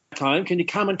back home. Can you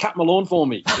come and cut my lawn for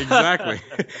me? Exactly.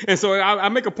 And so I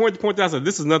make a point to point out, I said,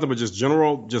 this is nothing but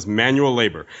just manual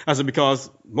labor. I said, because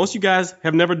most of you guys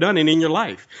have never done any in your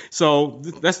life. So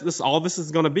that's all this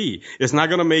is going to be. It's not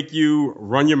going to make you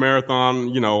run your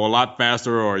marathon, a lot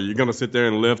faster, or you're going to sit there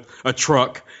and lift a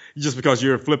truck just because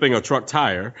you're flipping a truck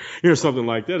tire, something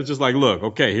like that. It's just like, look,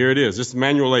 okay, here it is. Just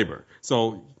manual labor.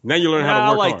 So now you learn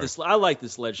how to work hard. I like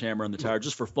this sledgehammer on the tire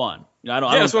just for fun. I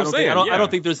don't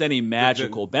think there's any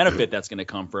magical benefit that's going to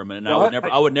come from it, and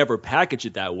I would never package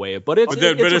it that way. But it's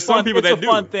a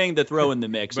fun thing to throw in the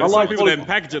mix. But some people that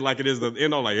package it like it is the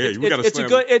like, hey, we got to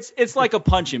slam. It's like a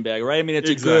punching bag, right? I mean, it's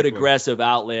a good aggressive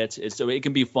outlet. So it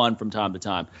can be fun from time to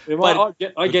time.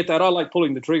 I get that. I like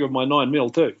pulling the trigger of my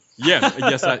 9mm too.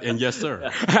 Yes,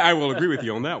 sir. I will agree with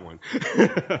you on that one.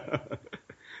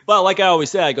 Well, like I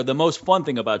always say, the most fun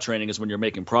thing about training is when you're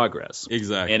making progress.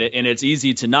 Exactly. And it's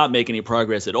easy to not make any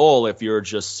progress at all if you're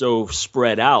just so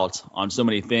spread out on so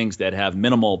many things that have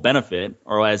minimal benefit.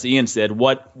 Or as Ian said,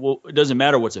 it doesn't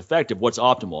matter what's effective, what's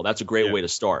optimal. That's a great way to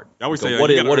start. I always say,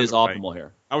 what is optimal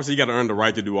here? I would say you got to earn the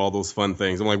right to do all those fun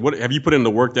things. I'm like, what have you put in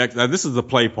the work that this is the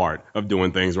play part of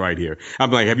doing things right here. I'm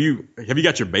like, have you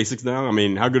got your basics down? I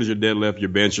mean, how good is your deadlift, your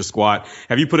bench, your squat?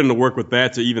 Have you put in the work with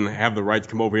that to even have the right to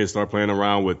come over here and start playing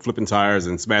around with flipping tires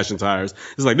and smashing tires?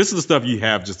 It's like, this is the stuff you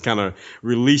have, just kind of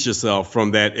release yourself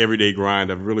from that everyday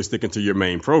grind of really sticking to your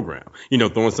main program.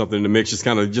 Throwing something in the mix,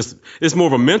 it's more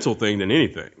of a mental thing than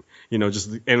anything.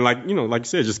 Like you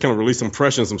said, just kind of release some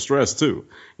pressure and some stress too.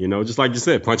 Just like you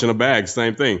said, punching a bag,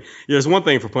 same thing. It's one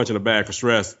thing for punching a bag for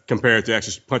stress compared to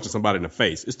actually punching somebody in the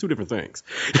face. It's two different things.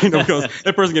 Because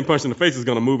that person getting punched in the face is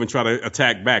going to move and try to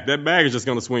attack back. That bag is just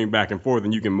going to swing back and forth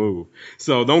and you can move.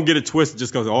 So don't get it twisted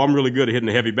just because, I'm really good at hitting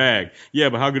a heavy bag. Yeah,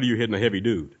 but how good are you hitting a heavy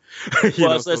dude?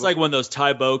 It's like when those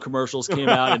Tybo commercials came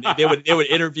out, and they would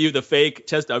interview the fake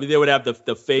test. I mean, they would have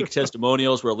the fake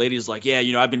testimonials where a lady's like, yeah,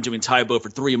 I've been doing Tybo for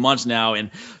 3 months now, and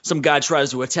some guy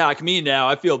tries to attack me now.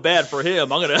 I feel bad for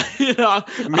him. I'm gonna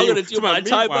do my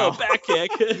Tybo back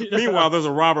kick. Meanwhile, there's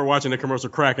a robber watching the commercial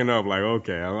cracking up, like,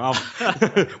 okay,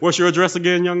 what's your address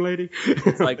again, young lady?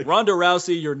 It's like Ronda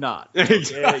Rousey, you're not.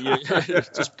 Exactly.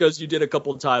 Just because you did a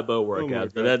couple Tybo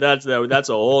workouts. But that's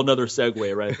a whole nother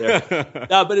segue right there.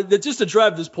 No, but just to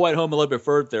drive this point home a little bit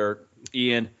further,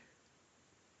 Ian,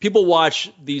 people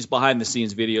watch these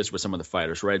behind-the-scenes videos with some of the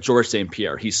fighters, right? Georges St.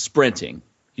 Pierre, he's sprinting.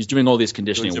 He's doing all these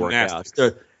conditioning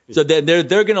workouts. So they're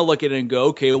going to look at it and go,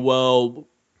 okay, well,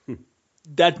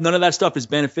 none of that stuff is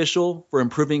beneficial for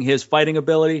improving his fighting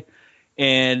ability.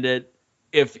 And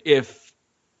if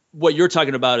what you're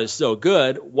talking about is so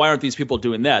good, why aren't these people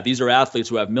doing that? These are athletes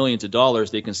who have millions of dollars.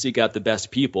 They can seek out the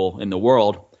best people in the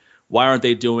world. Why aren't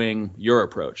they doing your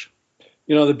approach?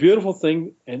 The beautiful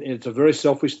thing, and it's a very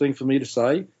selfish thing for me to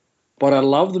say, but I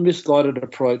love the misguided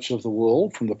approach of the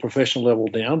world from the professional level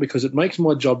down because it makes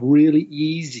my job really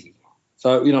easy.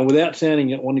 So, without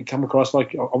sounding when you come across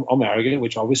like I'm arrogant,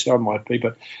 which obviously I might be,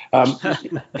 but,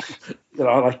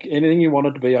 like anything you want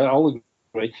it to be, I'll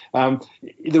agree.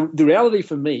 The reality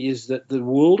for me is that the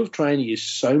world of training is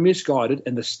so misguided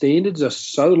and the standards are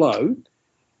so low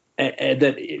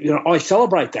that, I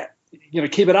celebrate that.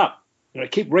 Keep it up.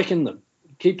 Keep wrecking them.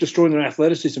 Keep destroying their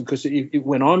athleticism because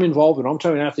when I'm involved and I'm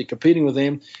training an athlete, competing with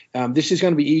them, this is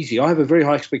going to be easy. I have a very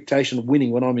high expectation of winning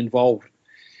when I'm involved.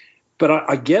 But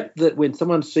I get that when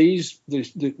someone sees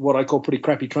what I call pretty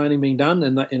crappy training being done,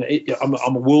 and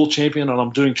I'm a world champion and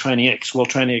I'm doing training X, well,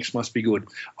 training X must be good.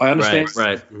 I understand.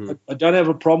 Right. Mm-hmm. I don't have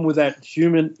a problem with that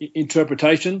human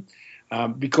interpretation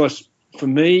because for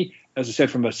me, as I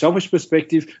said, from a selfish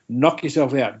perspective, knock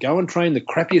yourself out. Go and train the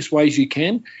crappiest ways you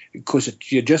can because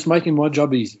you're just making my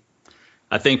job easy.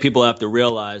 I think people have to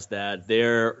realize that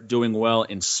they're doing well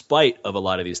in spite of a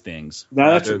lot of these things,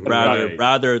 rather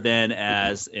than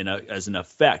as an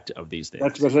effect of these things.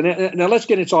 That's right. Now let's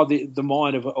get inside the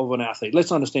mind of an athlete.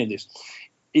 Let's understand this.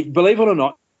 Believe it or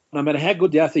not, no matter how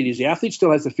good the athlete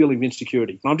still has the feeling of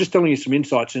insecurity. And I'm just telling you some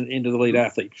insights into the elite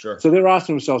athlete. Sure. So they're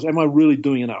asking themselves, am I really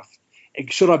doing enough?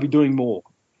 Should I be doing more?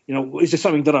 Is there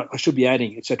something that I should be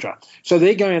adding, etc.? So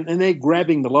they're going and they're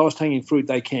grabbing the lowest hanging fruit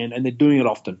they can, and they're doing it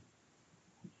often.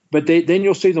 But then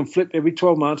you'll see them flip every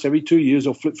 12 months, every 2 years,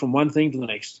 or flip from one thing to the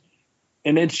next.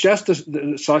 And it's just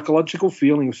the psychological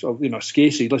feeling of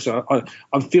scarcity. Listen,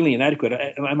 I'm feeling inadequate.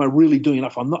 Am I really doing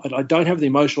enough? I'm not. I don't have the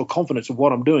emotional confidence of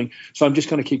what I'm doing, so I'm just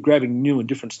going to keep grabbing new and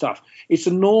different stuff. It's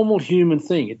a normal human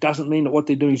thing. It doesn't mean that what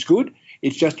they're doing is good.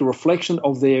 It's just a reflection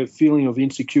of their feeling of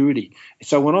insecurity.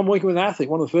 So when I'm working with an athlete,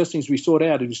 one of the first things we sort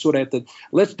out that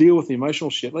let's deal with the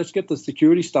emotional shit. Let's get the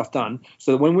security stuff done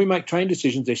so that when we make training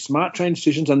decisions, they're smart training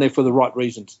decisions and they're for the right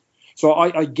reasons. So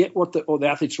I get what the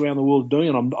athletes around the world are doing,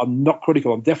 and I'm not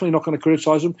critical. I'm definitely not going to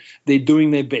criticize them. They're doing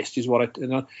their best is what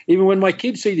even when my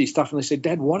kids see this stuff and they say,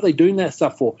 Dad, what are they doing that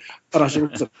stuff for? And I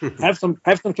said, have some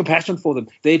compassion for them.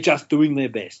 They're just doing their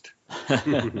best.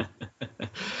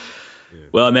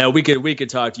 Well, man, we could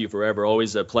talk to you forever.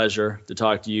 Always a pleasure to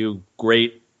talk to you.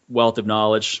 Great wealth of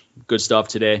knowledge. Good stuff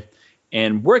today.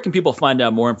 And where can people find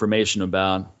out more information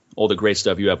about all the great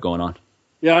stuff you have going on?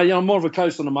 Yeah, I'm more of a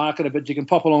coach than a marketer, but you can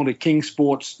pop along to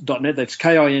kingsports.net. That's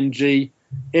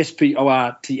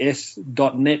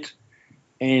KINGSPORTS.net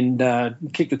and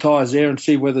kick the tires there and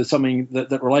see whether something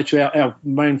that relates to our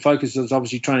main focus is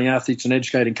obviously training athletes and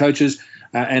educating coaches.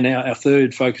 And our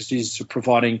third focus is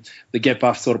providing the Get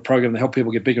Buff sort of program to help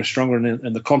people get bigger and stronger.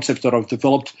 And the concepts that I've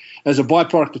developed as a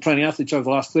byproduct of training athletes over the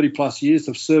last 30 plus years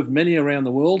have served many around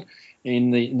the world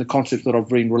in the concepts that I've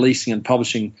been releasing and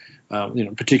publishing,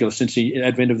 particularly since the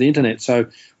advent of the internet. So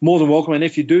more than welcome. And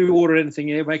if you do order anything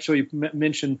here, make sure you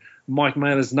mention Mike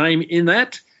Mailer's name in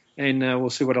that, and we'll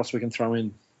see what else we can throw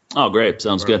in. Oh, great.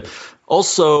 Sounds good.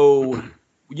 Also,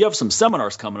 you have some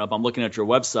seminars coming up. I'm looking at your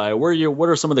website. What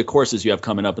are some of the courses you have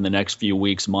coming up in the next few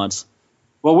weeks, months?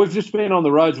 Well, we've just been on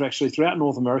the roads actually throughout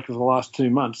North America for the last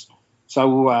 2 months.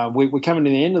 So we're coming to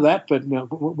the end of that, but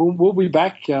we'll be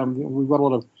back. We've got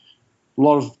a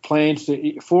lot of plans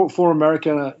for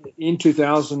America in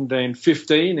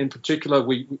 2015. In particular,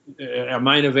 our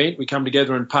main event, we come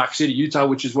together in Park City, Utah,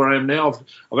 which is where I am now.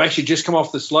 I've actually just come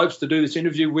off the slopes to do this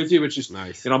interview with you, which is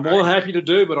nice. I'm more than happy to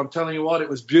do. But I'm telling you what, it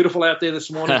was beautiful out there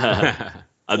this morning. I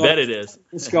bet it is.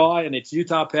 The sky, and it's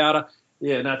Utah powder.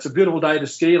 Yeah, no, it's a beautiful day to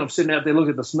ski, and I'm sitting out there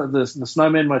looking at the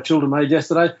snowman my children made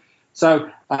yesterday. So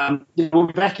we'll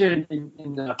be back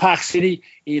in Park City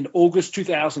in August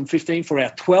 2015 for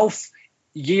our 12th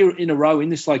year in a row in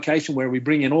this location, where we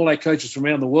bring in all our coaches from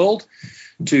around the world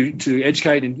to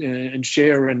educate and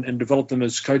share and develop them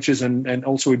as coaches, and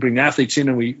also we bring athletes in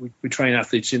and we train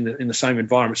athletes in the same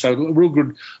environment. So a real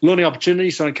good learning opportunity.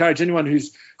 So I encourage anyone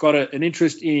who's got an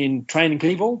interest in training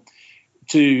people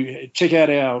to check out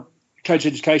our coach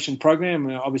education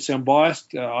program. Obviously, I'm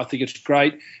biased. I think it's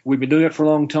great. We've been doing it for a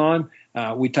long time.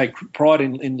 We take pride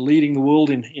in leading the world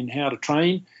in how to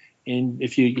train. And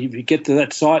if you get to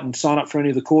that site and sign up for any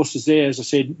of the courses there, as I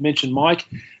said, mention Mike,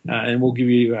 and we'll give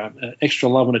you extra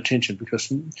love and attention,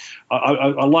 because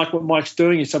I like what Mike's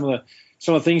doing. And some of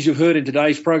the things you've heard in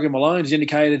today's program alone has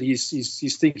indicated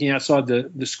he's thinking outside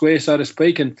the square, so to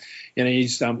speak, and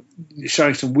he's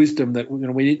showing some wisdom that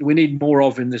we need more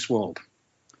of in this world.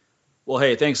 Well,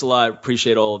 hey, thanks a lot.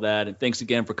 Appreciate all of that. And thanks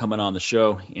again for coming on the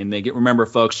show. And remember,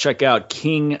 folks, check out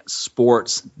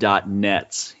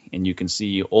kingsports.net, and you can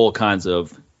see all kinds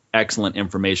of excellent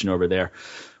information over there.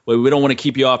 Well, we don't want to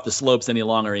keep you off the slopes any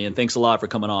longer, Ian. Thanks a lot for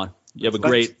coming on. You have a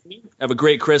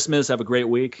great Christmas. Have a great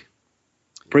week.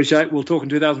 Appreciate it. We'll talk in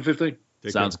 2015.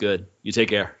 Sounds good. You take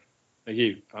care. Thank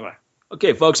you. Bye-bye.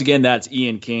 Okay, folks, again, that's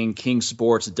Ian King,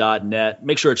 kingsports.net.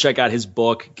 Make sure to check out his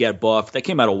book, Get Buff. That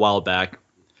came out a while back.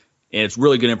 And it's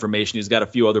really good information. He's got a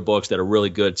few other books that are really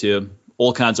good, too.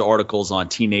 All kinds of articles on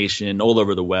T-Nation, all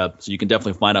over the web. So you can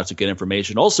definitely find out some good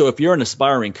information. Also, if you're an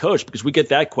aspiring coach, because we get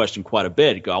that question quite a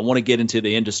bit. You go, I want to get into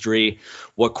the industry.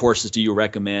 What courses do you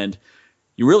recommend?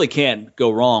 You really can't go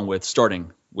wrong with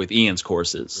starting with Ian's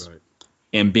courses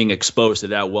and being exposed to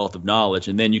that wealth of knowledge.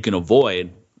 And then you can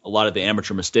avoid a lot of the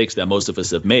amateur mistakes that most of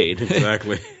us have made.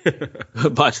 Exactly.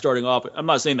 By starting off. I'm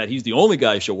not saying that he's the only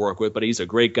guy you should work with, but he's a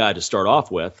great guy to start off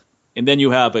with. And then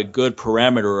you have a good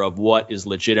parameter of what is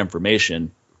legit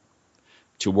information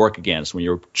to work against when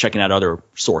you're checking out other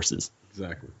sources.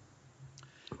 Exactly.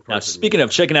 Now, speaking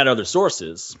of checking out other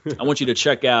sources, I want you to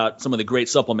check out some of the great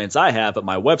supplements I have at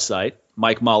my website,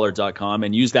 mikemahler.com,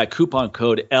 and use that coupon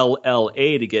code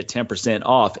LLA to get 10%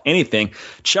 off anything.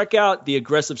 Check out the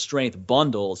aggressive strength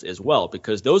bundles as well,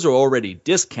 because those are already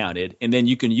discounted, and then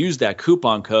you can use that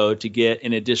coupon code to get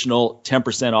an additional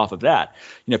 10% off of that.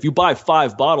 If you buy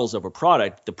 5 bottles of a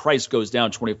product, the price goes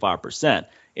down 25%.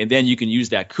 And then you can use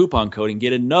that coupon code and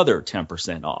get another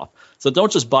 10% off. So don't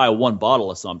just buy 1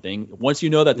 bottle of something. Once you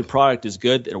know that the product is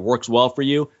good and it works well for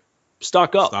you,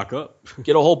 stock up. Stock up.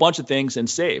 Get a whole bunch of things and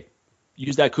save.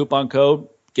 Use that coupon code,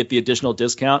 get the additional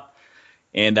discount,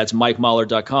 and that's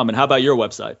mikemahler.com. And how about your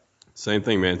website? Same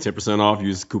thing, man. 10% off.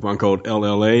 Use coupon code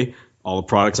LLA. All the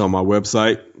products on my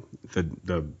website,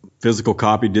 the physical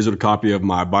copy, digital copy of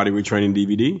my body retraining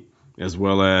DVD, as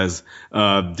well as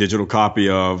digital copy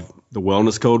of the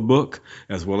Wellness Code book,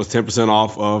 as well as 10%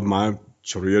 off of my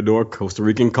Cheerleader Costa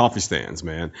Rican coffee stands,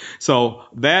 man. So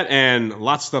that and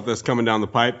lots of stuff that's coming down the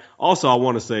pipe. Also, I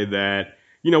want to say that,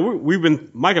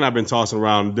 Mike and I have been tossing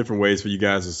around different ways for you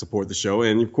guys to support the show.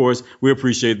 And of course, we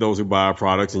appreciate those who buy our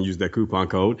products and use that coupon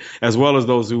code, as well as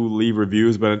those who leave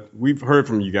reviews. But we've heard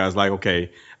from you guys like,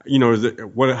 okay,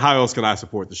 how else can I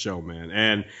support the show, man?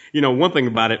 And, one thing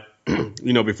about it,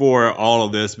 before all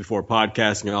of this, before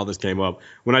podcasting and all this came up,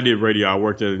 when I did radio, I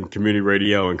worked in community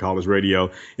radio and college radio.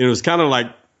 And it was kind of like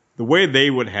the way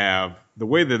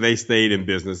that they stayed in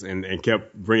business and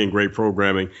kept bringing great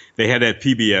programming. They had that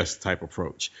PBS type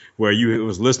approach where it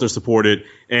was listener supported.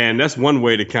 And that's one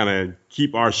way to kind of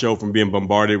keep our show from being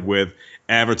bombarded with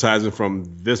advertising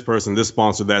from this person, this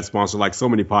sponsor, that sponsor, like so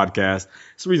many podcasts.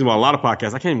 It's the reason why a lot of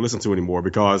podcasts I can't even listen to anymore,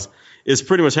 because it's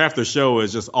pretty much half their show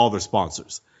is just all their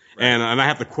sponsors. Right. And I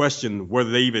have to question whether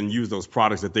they even use those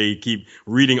products that they keep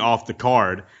reading off the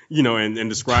card, and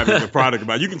describing the product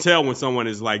about. You can tell when someone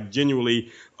is like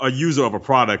genuinely a user of a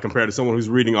product compared to someone who's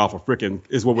reading off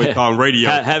is what we call radio.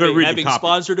 Having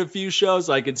sponsored a few shows,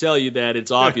 I can tell you that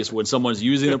it's obvious when someone's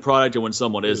using the product and when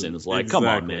someone isn't. It's like, Come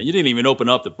on, man, you didn't even open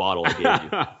up the bottle I gave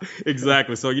you.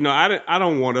 Exactly. So, I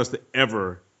don't want us to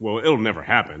ever. Well, it'll never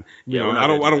happen. I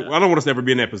don't want us to ever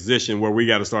be in that position where we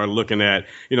got to start looking at,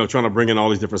 trying to bring in all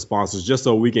these different sponsors just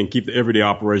so we can keep the everyday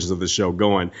operations of the show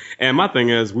going. And my thing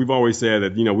is, we've always said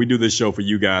that, we do this show for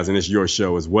you guys and it's your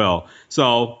show as well.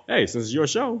 So, hey, since it's your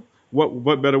show,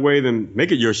 what better way than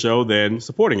make it your show than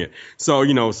supporting it? So,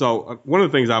 one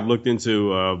of the things I've looked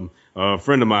into, a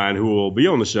friend of mine who will be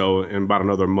on the show in about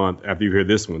another month after you hear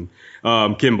this one,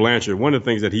 Kim Blanchard, one of the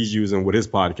things that he's using with his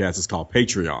podcast is called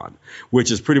Patreon,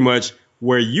 which is pretty much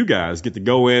where you guys get to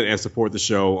go in and support the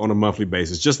show on a monthly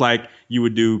basis, just like you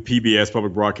would do PBS,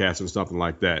 public broadcasting, or something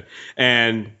like that.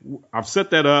 And I've set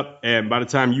that up, and by the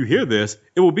time you hear this,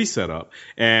 it will be set up.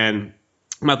 And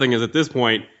my thing is, at this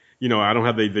point, I don't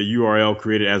have the URL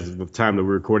created as of the time that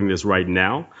we're recording this right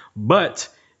now, but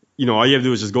all you have to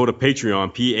do is just go to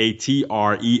Patreon,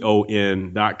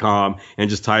 patreon.com, and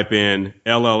just type in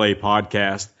LLA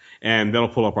podcast, and that'll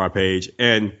pull up our page,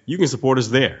 and you can support us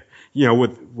there,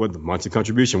 with the monthly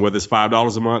contribution, whether it's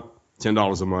 $5 a month,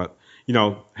 $10 a month.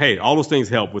 Hey, all those things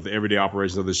help with the everyday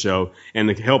operations of the show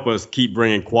and to help us keep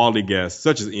bringing quality guests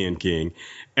such as Ian King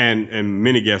and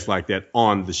many guests like that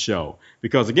on the show.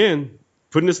 Because again,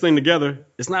 putting this thing together,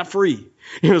 it's not free.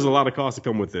 There's a lot of costs that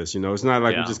come with this. It's not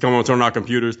like we just come on and turn our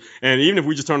computers. And even if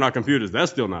we just turn our computers,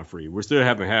 that's still not free. We're still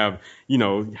having to have,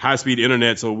 high-speed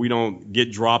internet so we don't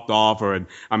get dropped off. We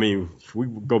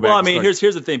go back. Well, here's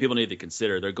the thing people need to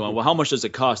consider. They're going, well, how much does it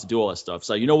cost to do all that stuff?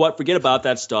 So you know what? Forget about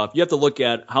that stuff. You have to look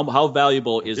at how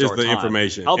valuable is our time.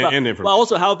 Information. And information. Well,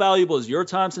 also, how valuable is your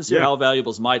time, Sincere? Yeah. How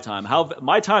valuable is my time?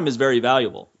 My time is very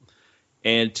valuable.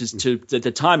 And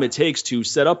the time it takes to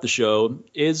set up the show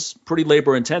is pretty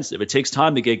labor intensive. It takes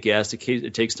time to get guests.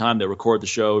 It takes time to record the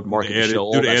show, market the show,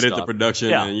 all that stuff. The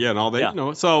production, and all that.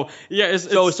 Yeah. So it's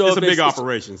a big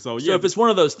operation. So if it's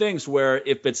one of those things where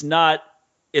if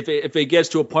it gets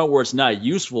to a point where it's not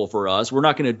useful for us, we're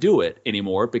not going to do it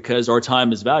anymore because our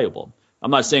time is valuable.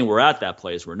 I'm not saying we're at that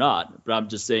place. We're not. But I'm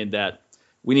just saying that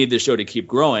we need this show to keep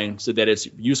growing so that it's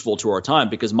useful to our time,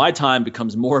 because my time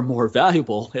becomes more and more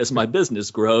valuable as my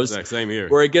business grows. Exactly, same here.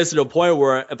 Where it gets to a point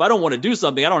where if I don't want to do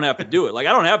something, I don't have to do it. Like,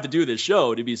 I don't have to do this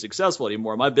show to be successful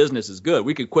anymore. My business is good.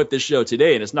 We could quit this show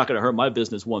today and it's not going to hurt my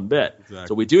business one bit. Exactly.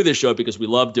 So we do this show because we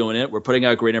love doing it. We're putting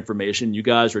out great information. You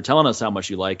guys are telling us how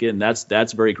much you like it, and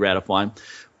that's very gratifying.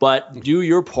 But do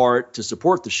your part to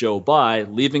support the show by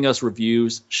leaving us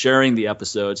reviews, sharing the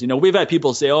episodes. We've had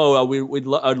people say,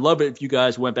 I'd love it if you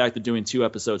guys went back to doing 2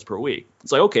 episodes per week.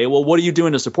 It's like, okay, well, what are you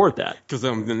doing to support that? Because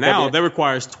now that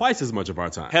requires twice as much of our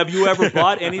time. Have you ever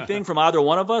bought anything from either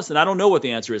one of us? And I don't know what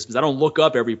the answer is because I don't look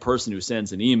up every person who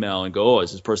sends an email and go,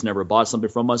 has this person ever bought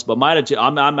something from us? But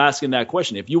I'm asking that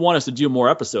question. If you want us to do more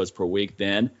episodes per week,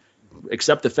 then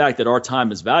accept the fact that our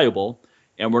time is valuable.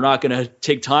 And we're not going to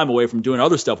take time away from doing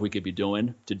other stuff we could be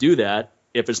doing to do that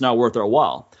if it's not worth our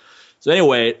while. So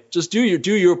anyway, just do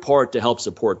your part to help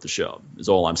support the show is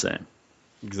all I'm saying.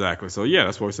 Exactly. So, yeah,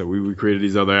 that's what we said. We created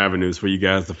these other avenues for you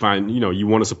guys to find, you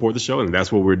want to support the show, and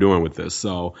that's what we're doing with this.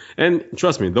 So, and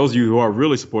trust me, those of you who are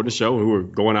really supporting the show, who are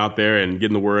going out there and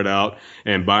getting the word out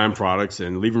and buying products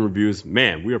and leaving reviews,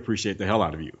 man, we appreciate the hell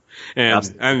out of you.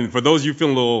 And for those of you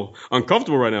feeling a little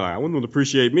uncomfortable right now, I want them to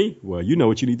appreciate me. Well, you know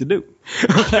what you need to do.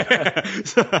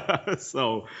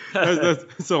 So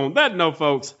on that note,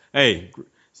 folks, hey,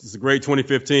 this is a great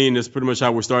 2015. This is pretty much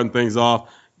how we're starting things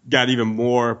off. Got even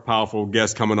more powerful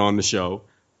guests coming on the show.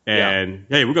 And,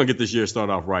 hey, we're going to get this year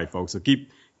started off right, folks. So keep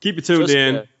it tuned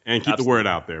in and keep the word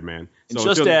out there, man. And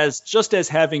so just as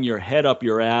having your head up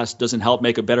your ass doesn't help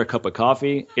make a better cup of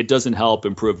coffee, it doesn't help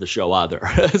improve the show either.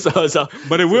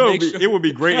 But it would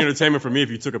be great entertainment for me if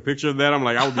you took a picture of that.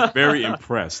 I would be very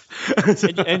impressed.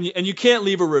 and you can't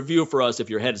leave a review for us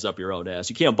if your head is up your own ass.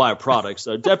 You can't buy a product.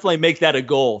 So definitely make that a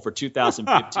goal for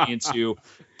 2015 to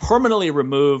permanently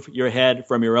remove your head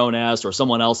from your own ass or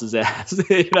someone else's ass.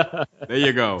 There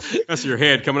you go. That's your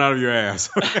head coming out of your ass.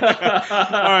 All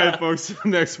right, folks.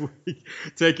 Next week.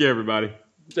 Take care, everybody.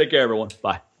 Take care, everyone.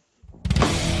 Bye.